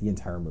tanked the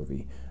entire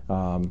movie.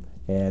 And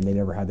they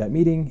never had that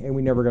meeting, and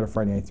we never got a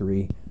Fright Night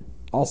 3.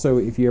 Also,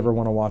 if you ever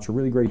want to watch a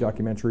really great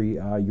documentary,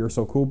 You're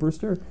So Cool,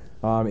 Brewster,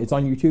 it's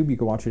on YouTube. You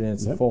can watch it in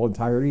its full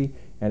entirety,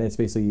 and it's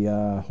basically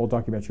a whole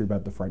documentary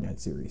about the Fright Night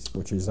series,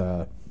 which is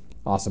an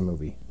awesome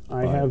movie.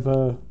 I have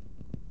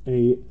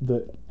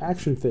the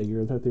action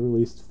figure that they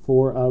released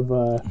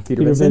of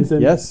Peter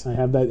Vincent. Yes, I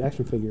have that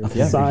action figure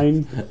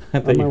signed. I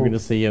thought you were going to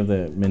say you have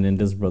the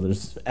Menendez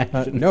brothers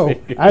action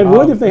figure. I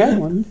would if they had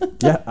one.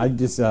 Yeah, I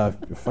just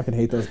fucking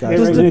hate those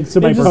guys. So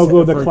my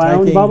Pogo the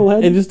Clown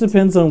bobblehead. It just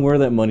depends on where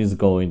that money's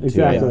going to.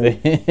 Exactly.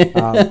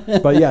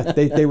 But yeah,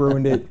 they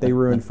ruined it. They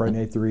ruined Fright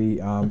Night 3.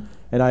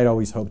 And I'd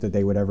always hoped that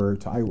they would ever.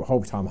 I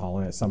hope Tom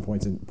Holland at some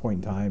point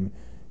in time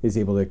is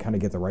able to kind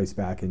of get the rights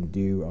back and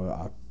do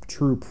a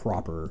true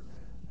proper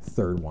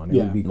third one. It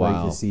would be great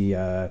to see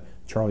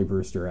Charlie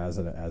Brewster as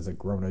a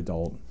grown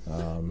adult.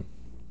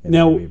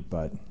 Now,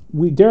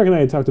 Derek and I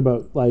had talked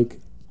about, like,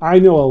 I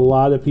know a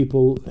lot of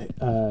people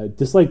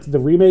dislike the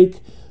remake.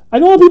 I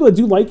know a lot of people that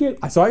do like it.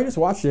 So I just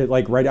watched it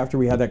like right after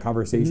we had that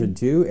conversation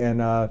too,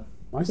 and I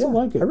still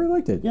like it. I really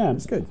liked it. Yeah,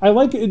 it's good. I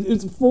like it.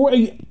 It's for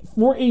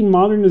a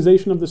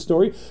modernization of the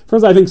story.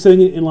 First, I think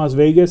setting it in Las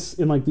Vegas,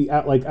 in like the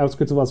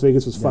outskirts of Las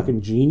Vegas, was fucking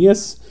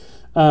genius.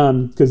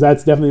 Because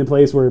that's definitely a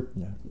place where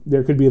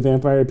there could be a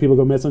vampire, people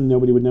go missing,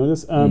 nobody would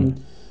notice.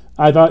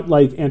 I thought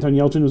like Anton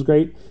Yelchin was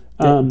great.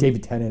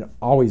 David Tennant,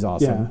 always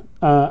awesome.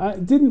 Yeah,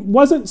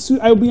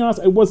 I'll be honest,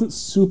 I wasn't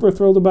super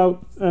thrilled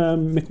about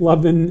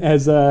McLovin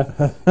as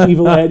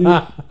Evil Eddie.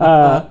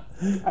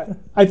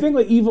 I think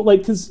like evil,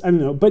 like, because I don't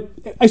know, but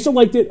I still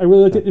liked it. I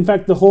really liked it. In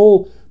fact,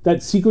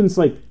 that sequence,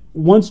 like,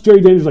 once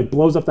Jerry Daniels like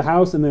blows up the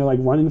house and they're like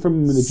running from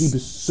him in the Jeep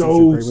is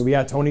so great movie.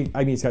 Yeah,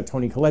 it's got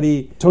Tony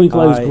Colletti. Tony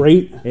Colletti's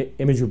great.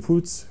 Imogen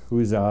Poots,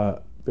 who's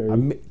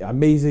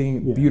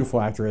amazing,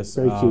 beautiful actress.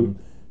 Very cute.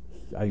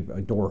 I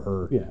adore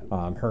her.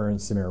 Yeah. Her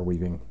and Samara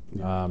Weaving.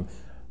 Yeah.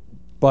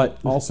 But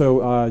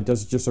also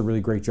does just a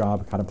really great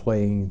job kind of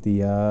playing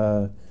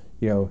the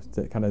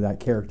kind of that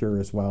character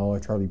as well,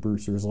 Charlie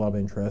Brewster's love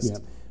interest.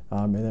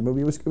 Yeah. And that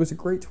movie was a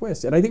great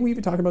twist. And I think we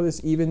even talked about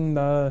this, even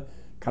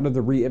kind of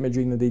the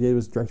re-imaging that they did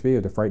was direct video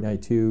to Fright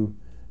Night 2.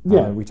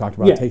 We talked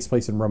about it takes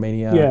place in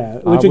Romania. Yeah,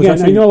 which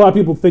again, I know a lot of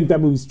people think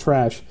that movie's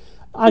trash.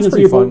 It's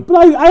pretty fun.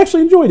 But I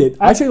actually enjoyed it.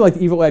 I actually liked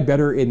Evil Ed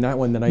better in that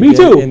one than I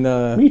did in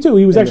the... Me too.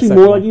 He was actually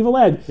more like Evil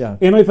Ed. Yeah.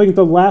 And I think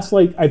the last,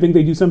 I think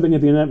they do something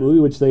at the end of that movie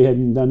which they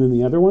hadn't done in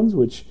the other ones,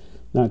 which,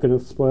 not going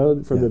to spoil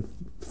it for the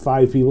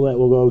 5 people that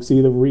will go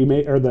see the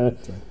remake or the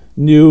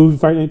new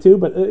Fright Night 2,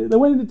 but they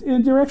went in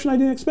a direction I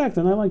didn't expect,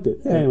 and I liked it.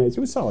 Yeah, anyways, it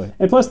was solid.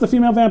 And plus the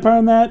female vampire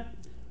in that,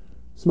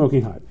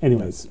 smoking hot.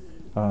 Anyways.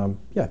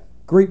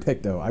 Great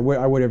pick, though. I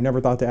would have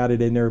never thought to add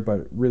it in there,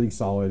 but really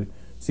solid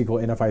sequel.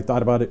 And if I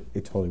thought about it,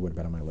 it totally would have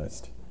been on my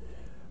list.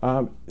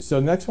 So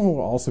the next one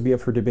will also be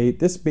up for debate.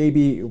 This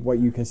baby, what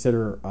you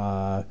consider,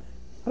 I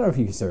don't know if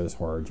you consider this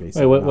horror,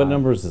 Jason. Wait, what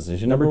number is this?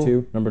 Is your number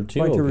 2? Number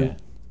 2, okay.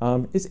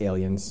 Is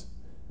Aliens.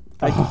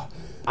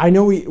 I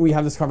know we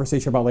have this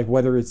conversation about like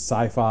whether it's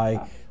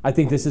sci-fi. I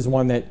think this is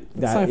one that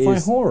sci-fi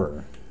is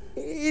horror.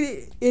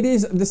 It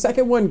is. The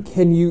second one,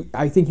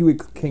 I think you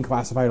can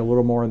classify it a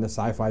little more in the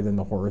sci-fi than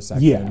the horror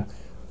section. Yeah.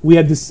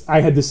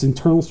 I had this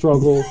internal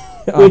struggle.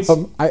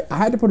 I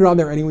had to put it on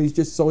there anyways,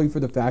 just solely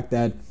for the fact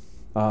that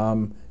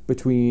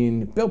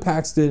between Bill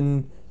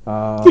Paxton,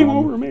 Game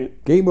Over Man.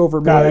 Game Over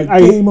Man.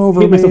 I hit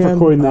myself for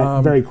quoting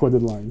that very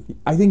quoted line.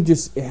 I think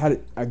just it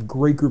had a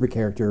great group of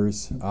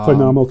characters.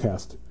 Phenomenal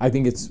cast. I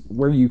think it's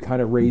where you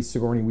kind of raised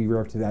Sigourney Weaver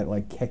up to that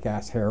like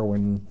kick-ass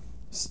heroine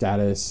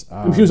status.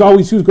 She was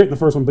great in the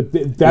first one, but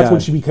that's when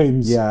she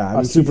became a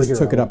superhero. She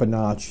just took it up a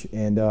notch,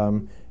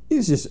 and it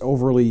was just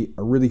overly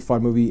a really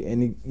fun movie.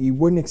 And you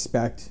wouldn't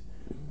expect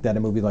that a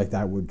movie like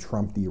that would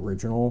trump the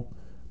original.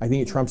 I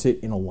think it trumps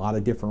it in a lot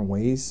of different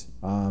ways,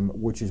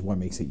 which is what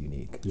makes it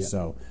unique. Yeah.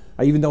 So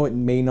even though it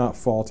may not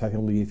fall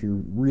technically, if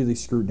you're really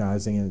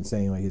scrutinizing it and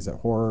saying, like, is it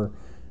horror?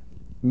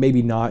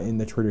 Maybe not in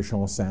the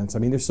traditional sense. I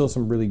mean, there's still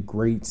some really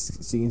great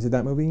scenes in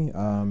that movie.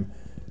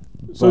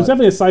 So it's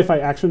definitely a sci-fi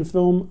action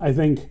film, I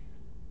think.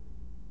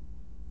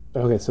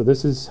 Okay, so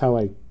this is how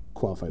I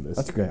qualify this.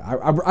 That's good. I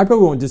probably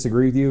won't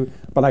disagree with you,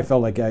 but I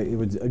felt like it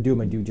would do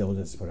my due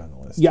diligence to put it on the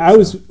list. Yeah,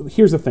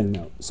 Here's the thing,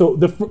 though. So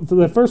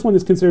the first one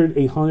is considered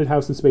a haunted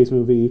house in space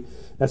movie.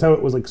 That's how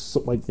it was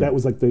That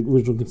was like the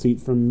original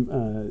conceit from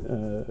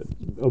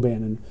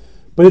O'Bannon.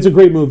 But it's a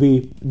great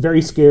movie,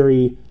 very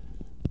scary.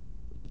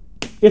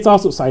 It's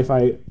also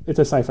sci-fi. It's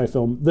a sci-fi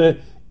film.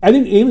 I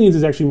think Aliens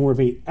is actually more of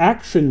an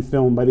action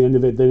film by the end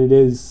of it than it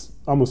is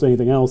almost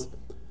anything else.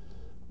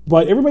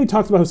 But everybody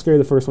talks about how scary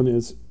the first one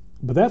is.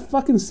 But that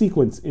fucking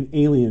sequence in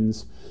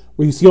Aliens,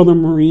 where you see all the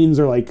Marines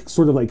are like,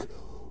 sort of like,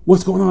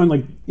 what's going on?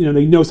 Like,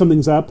 they know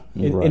something's up.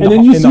 And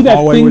then you see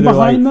that thing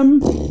behind them,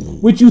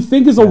 which you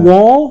think is a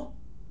wall,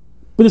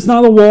 but it's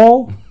not a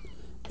wall.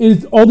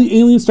 And all the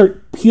aliens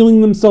start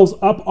peeling themselves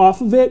up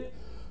off of it,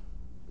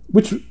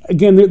 which,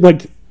 again, they're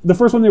like, the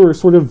first one they were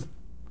sort of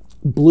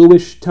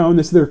bluish tone.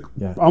 They're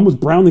almost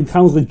brown, they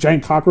kind of like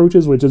giant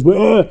cockroaches, which is,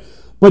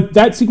 but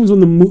that sequence when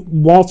the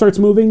wall starts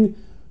moving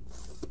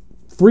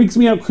freaks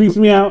me out, creeps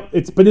me out.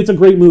 But it's a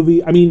great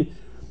movie. I mean,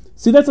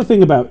 see, that's the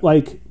thing about,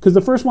 like, because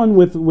the first one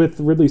with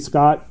Ridley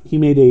Scott,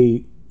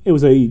 it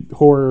was a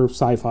horror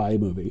sci-fi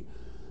movie.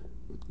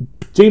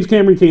 James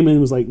Cameron came in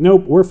and was like,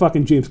 nope, we're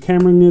fucking James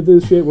Cameron into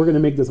this shit. We're going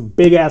to make this a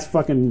big-ass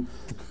fucking,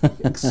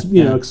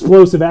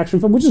 explosive action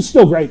film, which is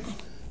still great.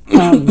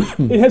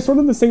 It has sort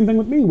of the same thing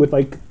with me, with,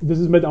 like, this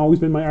has always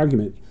been my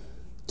argument.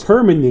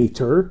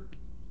 Terminator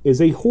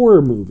is a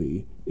horror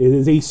movie. It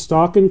is a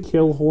stalk and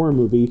kill horror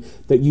movie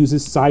that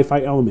uses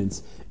sci-fi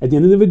elements. At the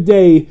end of the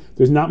day,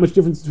 there's not much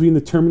difference between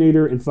the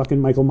Terminator and fucking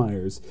Michael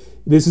Myers.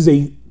 This is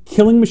a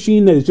killing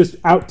machine that is just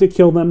out to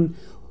kill them.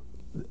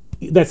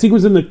 That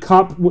sequence in the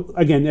cop,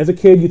 again, as a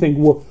kid, you think,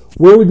 well,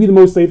 where would be the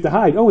most safe to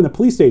hide? Oh, in the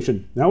police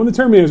station. Now when the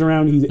Terminator's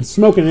around, he's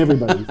smoking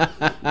everybody.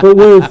 But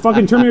where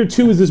fucking Terminator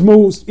 2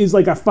 is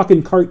like a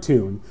fucking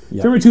cartoon.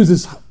 Yep. Terminator 2 is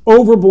this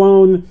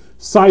overblown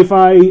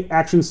sci-fi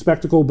action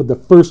spectacle, but the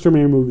first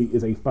Terminator movie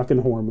is a fucking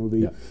horror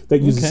movie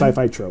that uses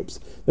sci-fi tropes.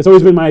 That's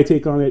always been my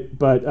take on it,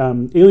 but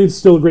Aliens is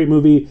still a great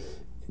movie.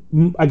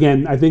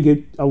 Again, I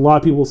think a lot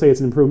of people will say it's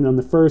an improvement on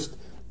the first.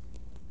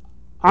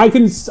 I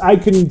can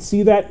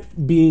see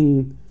that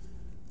being...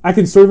 I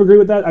can sort of agree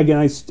with that. Again,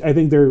 I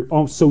think they're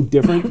all so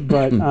different,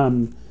 but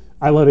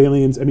I love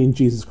Aliens. I mean,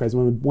 Jesus Christ,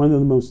 one of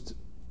the most...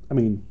 I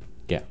mean...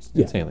 Yeah,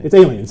 it's Aliens. It's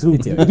Aliens.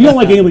 If you don't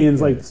like Aliens,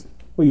 like...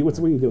 What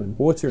are you doing?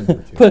 Well, what's your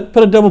number two?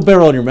 Put a double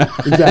barrel in your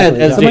mouth.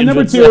 Exactly. So my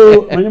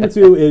number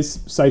two is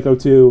Psycho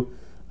 2.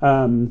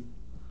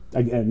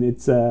 Again,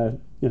 it's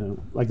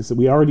like I said,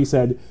 we already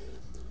said,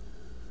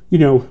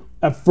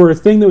 for a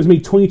thing that was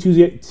made 22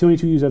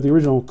 years after the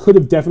original, could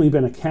have definitely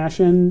been a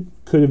cash-in,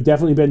 could have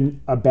definitely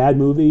been a bad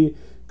movie,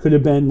 could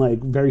have been like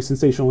very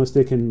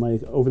sensationalistic and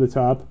like over the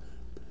top.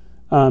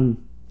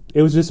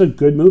 It was just a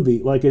good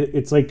movie. Like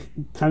it's like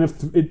kind of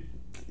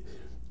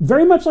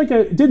very much like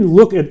it didn't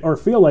look at or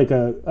feel like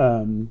a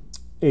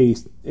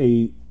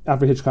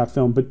Alfred Hitchcock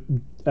film, but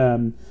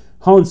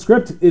Holland's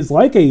Script is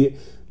like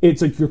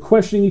it's like you're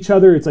questioning each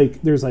other. It's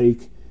like there's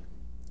like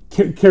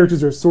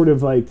characters are sort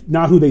of like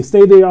not who they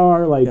say they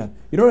are. Like,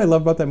 you know what I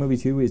love about that movie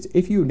too is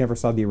if you never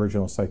saw the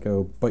original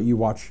Psycho, but you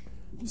watch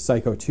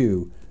Psycho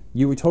 2,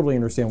 you would totally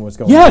understand what's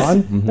going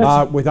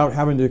on without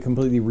having to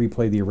completely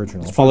replay the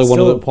original. It's probably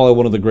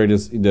one of the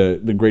greatest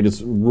the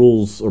greatest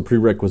rules or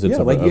prerequisites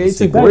of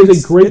it's a great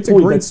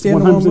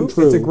standalone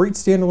movie. It's a great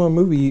standalone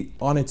movie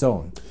on its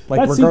own.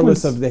 Like that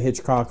regardless of the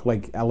Hitchcock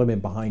like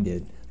element behind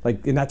it.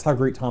 Like, and that's how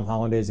great Tom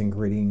Holland is in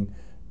creating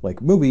like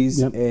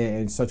movies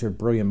and such a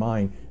brilliant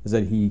mind is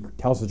that he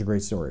tells such a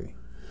great story.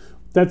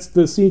 That's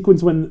the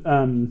sequence when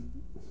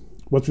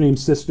what's her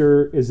name's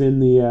sister is in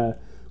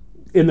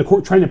the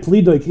court trying to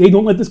plead like, hey,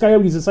 don't let this guy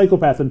out, he's a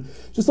psychopath, and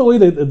just the way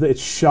that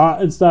it's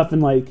shot and stuff,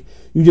 and like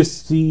you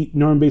just see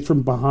Norman Bates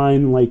from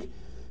behind, like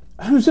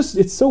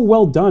it's so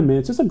well done, man.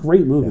 It's just a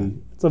great movie.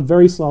 It's a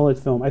very solid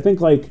film. I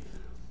think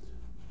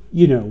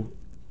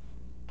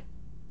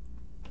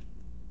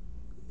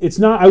it's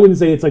not, I wouldn't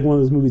say it's like one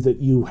of those movies that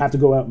you have to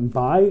go out and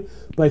buy,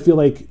 but I feel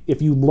like if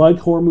you like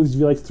horror movies, if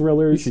you like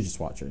thrillers, you should just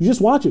watch it. You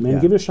just watch it,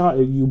 man. Give it a shot.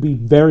 You'll be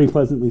very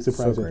pleasantly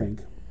surprised, I think.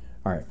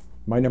 All right.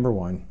 My number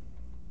one,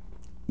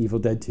 Evil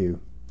Dead 2.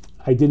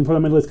 I didn't put it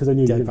on my list because I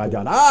knew Dead by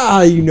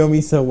Dawn. You know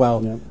me so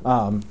well.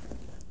 Yep.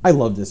 I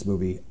love this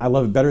movie. I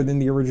love it better than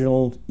the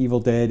original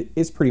Evil Dead.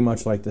 It's pretty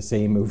much like the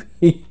same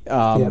movie.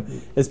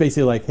 It's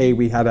basically like, hey,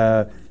 we had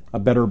a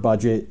better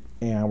budget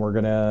and we're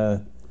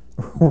gonna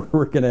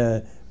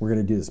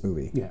do this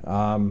movie.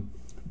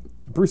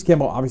 Bruce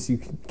Campbell, obviously,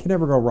 you can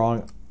never go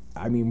wrong.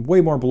 I mean,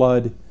 way more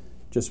blood,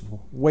 just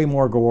way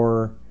more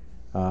gore,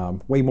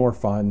 way more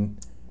fun.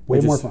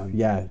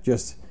 Yeah,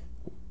 just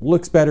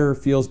looks better,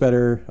 feels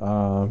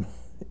better.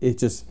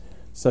 It's just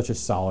such a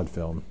solid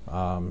film.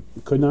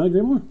 Could not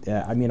agree more.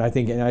 Yeah, I mean, I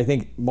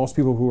think most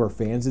people who are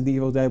fans of The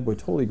Evil Dead would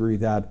totally agree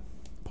with that.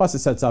 Plus, it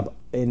sets up,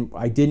 and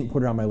I didn't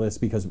put it on my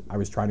list because I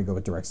was trying to go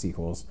with direct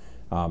sequels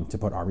to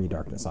put Army of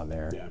Darkness on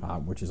there,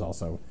 which is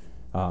also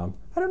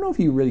I don't know if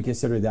you really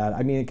consider that.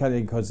 I mean, it kind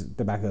of goes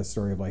back to that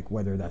story of like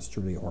whether that's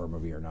truly a horror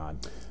movie or not.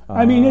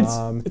 I mean,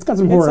 it's got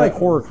some horror. It's like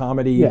horror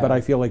comedy, but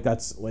I feel like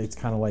it's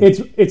kind of like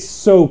it's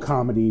so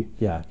comedy.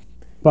 Yeah,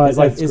 but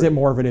is it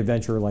more of an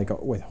adventure like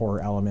with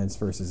horror elements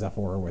versus a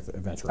horror with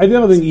adventure? I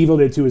think Evil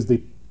Dead 2 is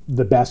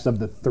the best of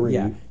the three.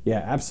 Yeah,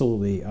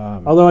 absolutely.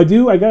 Although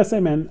I gotta say,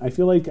 man, I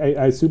feel like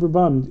I super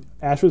bummed.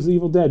 Ash vs.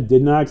 Evil Dead,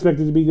 did not expect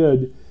it to be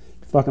good.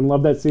 Fucking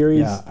love that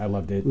series. Yeah, I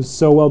loved it. It was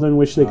so well done.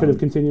 Wish they could have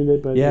continued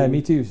it, but yeah,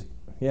 me too.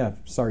 Yeah,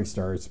 sorry,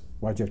 Stars.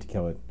 Why'd you have to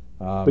kill it?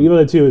 But Evil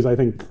Dead 2 is, I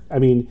think I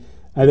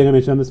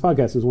mentioned on this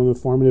podcast, is one of the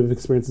formative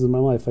experiences of my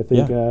life. I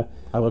think.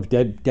 I love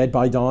Dead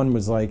by Dawn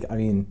was like, I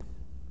mean,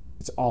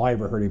 it's all I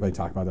ever heard anybody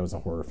talk about that was a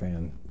horror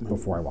fan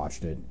before I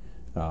watched it.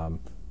 I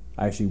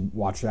actually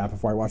watched that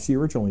before I watched the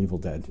original Evil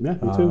Dead. Yeah,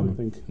 me too, I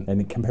think.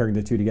 And comparing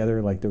the two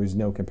together, like, there was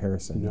no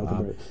comparison.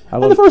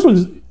 And the first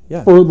one's,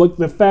 for like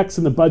the effects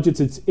and the budgets,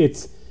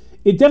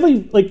 it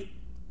definitely, like,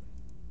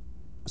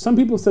 some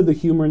people said the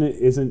humor in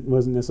it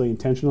wasn't necessarily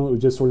intentional. It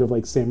was just sort of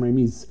like Sam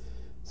Raimi's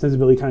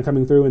sensibility kind of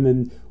coming through. And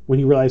then when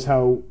he realized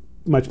how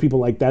much people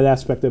liked that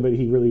aspect of it,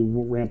 he really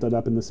ramped it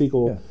up in the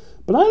sequel. Yeah.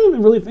 But I don't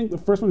even really think the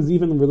first one is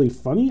even really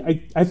funny.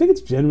 I think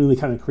it's genuinely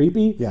kind of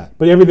creepy. Yeah.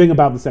 But everything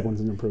about the second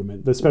one's an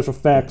improvement. The special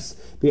effects,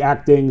 the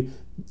acting,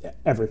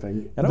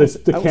 everything. And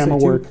the camera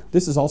work.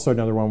 This is also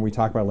another one we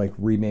talk about, like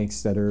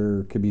remakes that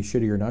could be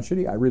shitty or not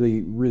shitty. I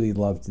really, really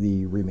loved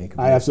the remake.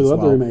 I absolutely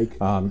love the remake.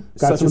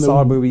 Such a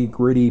solid movie,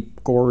 gritty,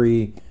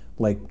 gory,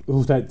 like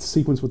that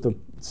sequence with the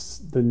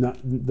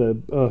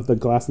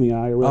glass in the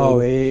eye. Or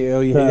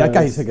whatever. That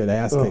guy took an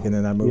ass kicking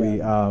in that movie.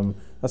 Yeah.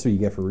 That's what you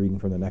get for reading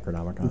from the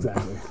Necronomicon.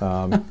 Exactly.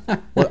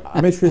 Well,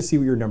 I'm interested to see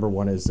what your number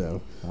one is,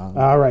 though.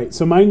 All right.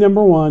 So my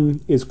number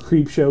one is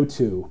Creepshow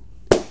 2,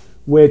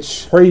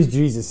 which... Praise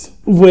Jesus.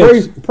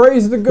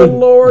 Praise the good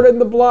Lord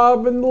and the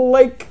blob and the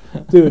lake.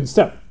 Dude,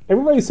 stop.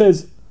 Everybody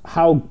says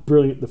how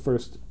brilliant the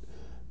first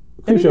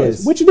Creepshow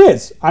is, which it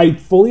is. I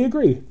fully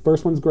agree.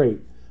 First one's great.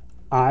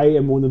 I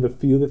am one of the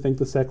few that think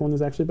the second one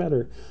is actually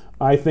better.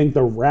 I think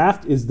the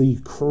raft is the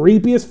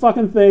creepiest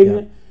fucking thing.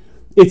 Yeah.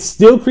 It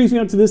still creeps me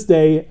out to this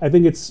day. I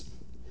think it's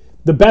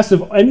the best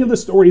of any of the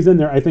stories in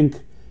there. I think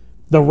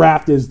the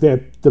raft is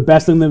the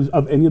best thing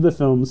of any of the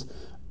films.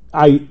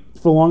 For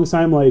the longest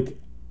time, like,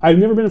 I've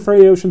never been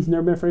afraid of oceans,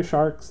 never been afraid of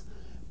sharks,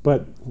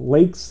 but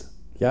lakes,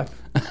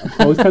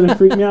 always kind of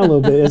freaked me out a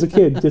little bit as a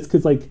kid, just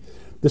because, like,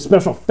 the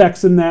special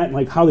effects in that, and,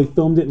 like, how they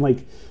filmed it, and,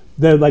 like,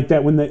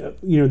 that when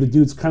the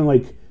dude's kind of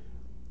like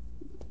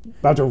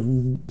about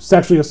to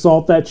sexually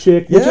assault that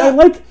chick, which I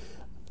like.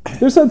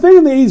 There's something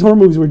in the 80s horror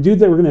movies where dudes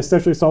that were going to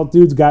sexually assault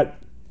dudes got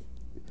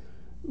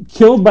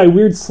killed by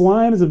weird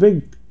slime. Is a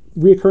big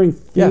reoccurring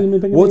theme. Yeah.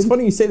 Well, it's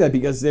funny you say that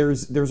because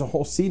there's a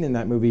whole scene in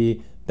that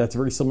movie that's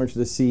very similar to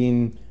the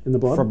scene in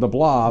from The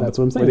Blob. That's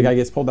what I'm saying. Where the guy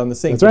gets pulled down the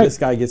sink. That's right. This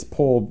guy gets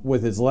pulled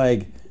with his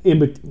leg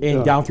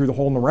down through the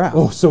hole in the raft.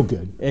 Oh, so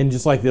good. And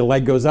just like the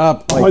leg goes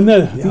up. Like, and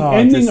the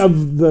ending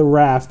of the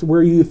raft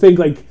where you think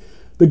like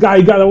the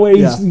guy got away,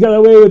 he got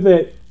away with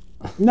it.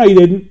 No, you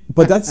didn't.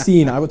 But that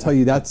scene, I will tell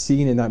you, that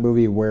scene in that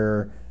movie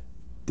where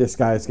this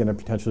guy is going to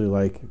potentially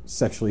like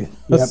sexually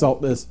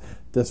assault this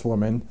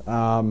woman,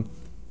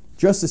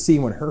 just the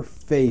scene when her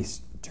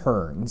face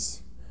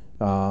turns,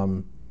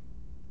 and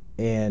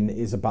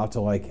is about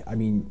to like, I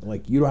mean,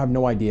 like you don't have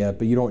no idea,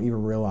 but you don't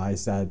even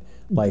realize that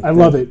like I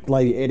love it.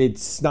 Like it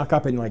snuck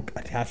up and like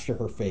attached to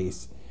her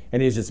face,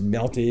 and it's just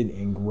melted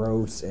and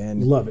gross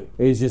and love it.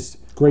 It's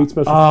just great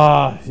special.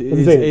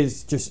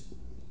 It's just.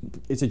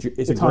 It's a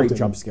great haunting.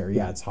 Jump scare.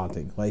 Yeah, it's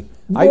haunting. Like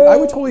I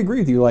would totally agree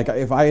with you. Like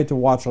if I had to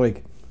watch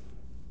like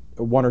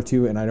 1 or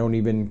 2, and I don't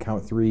even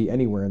count 3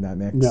 anywhere in that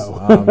mix.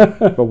 No.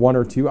 But 1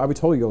 or 2, I would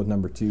totally go with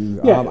number 2.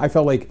 Yeah. I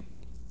felt like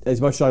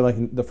as much as I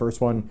like the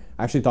first one,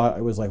 I actually thought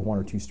it was like 1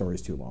 or 2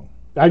 stories too long.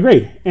 I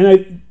agree.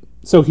 And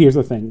so here's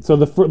the thing. So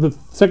the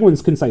second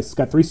one's concise. It's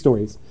got 3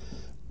 stories.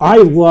 I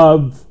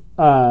love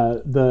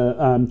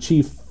the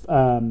Chief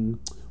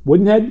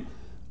Woodenhead.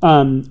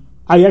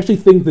 I actually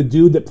think the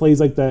dude that plays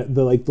like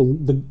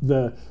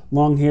the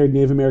long-haired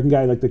Native American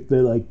guy, like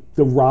the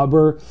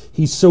robber,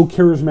 he's so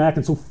charismatic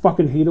and so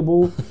fucking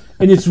hateable.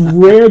 And it's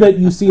rare that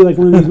you see like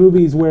one of these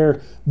movies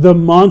where the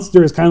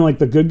monster is kind of like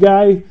the good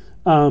guy.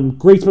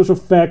 Great special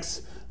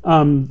effects.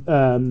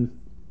 The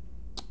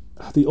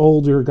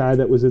older guy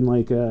that was in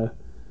like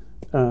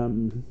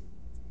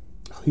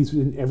he's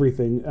in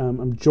everything.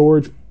 Not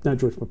George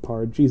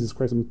Peppard. Jesus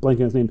Christ, I'm blanking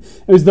on his name.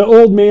 It was the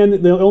old man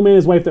and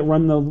his wife that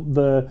run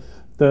the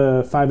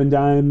Five and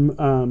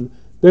Dime.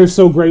 They're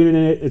so great in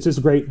it. It's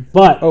just great.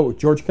 But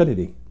George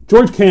Kennedy.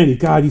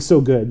 God, he's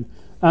so good.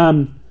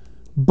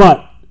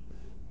 But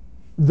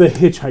The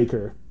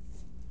Hitchhiker.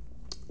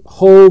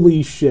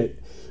 Holy shit.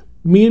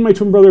 Me and my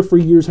twin brother for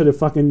years had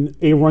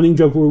a running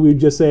joke where we would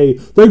just say,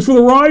 "Thanks for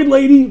the ride,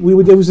 lady." It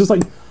was just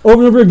like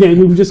over and over again.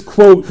 We would just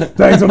quote,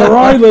 "Thanks for the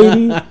ride,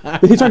 lady."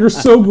 The Hitchhiker's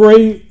so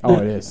great. Oh,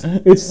 it is.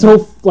 It's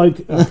so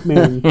like,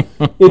 man.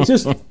 It's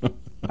just,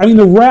 I mean,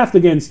 the raft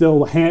again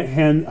still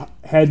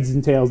heads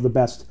and tails the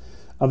best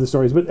of the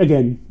stories. But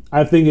again,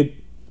 I think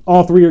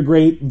all three are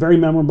great, very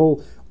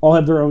memorable. All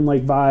have their own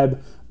like vibe.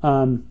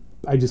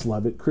 I just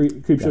love it.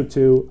 Creepshow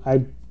 2.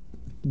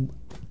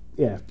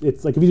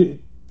 It's like if you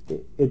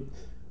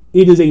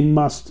it is a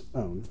must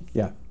own.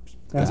 Yeah,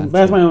 that's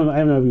my own. I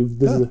don't know if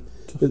this is.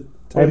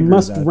 I have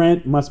must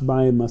rent, must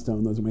buy, and must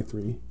own. Those are my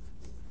three.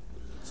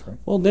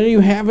 Well, there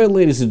you have it,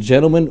 ladies and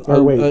gentlemen.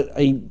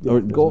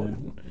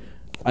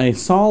 A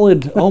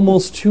solid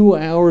almost 2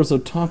 hours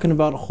of talking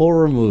about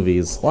horror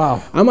movies.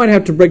 Wow! I might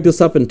have to break this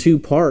up in 2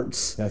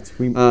 parts. That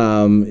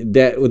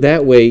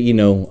way,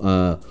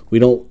 we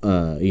don't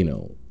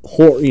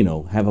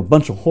have a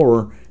bunch of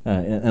horror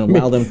and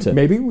allow them to.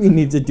 Maybe we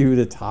need to do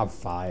the top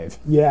 5.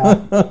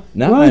 Yeah.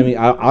 No, I mean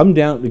I'm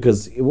down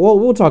because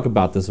we'll talk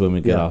about this when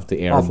we get off the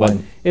air.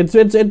 Offline. But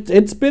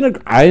it's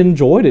been I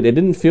enjoyed it. It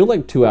didn't feel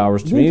like 2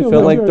 hours to me. It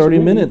felt like 30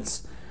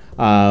 minutes.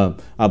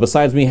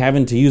 Besides me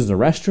having to use the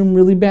restroom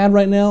really bad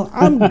right now,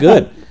 I'm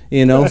good.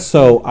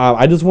 So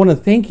I just want to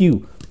thank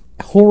you,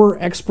 horror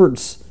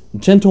experts,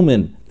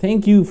 gentlemen.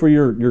 Thank you for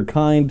your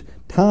kind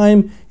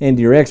time and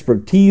your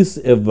expertise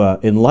of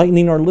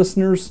enlightening our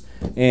listeners.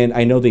 And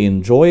I know they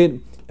enjoy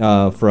it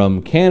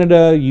from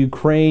Canada,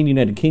 Ukraine,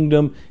 United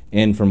Kingdom,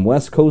 and from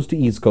West Coast to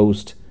East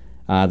Coast.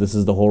 This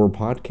is the Horror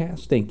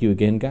Podcast. Thank you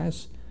again,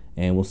 guys,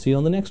 and we'll see you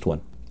on the next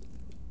one.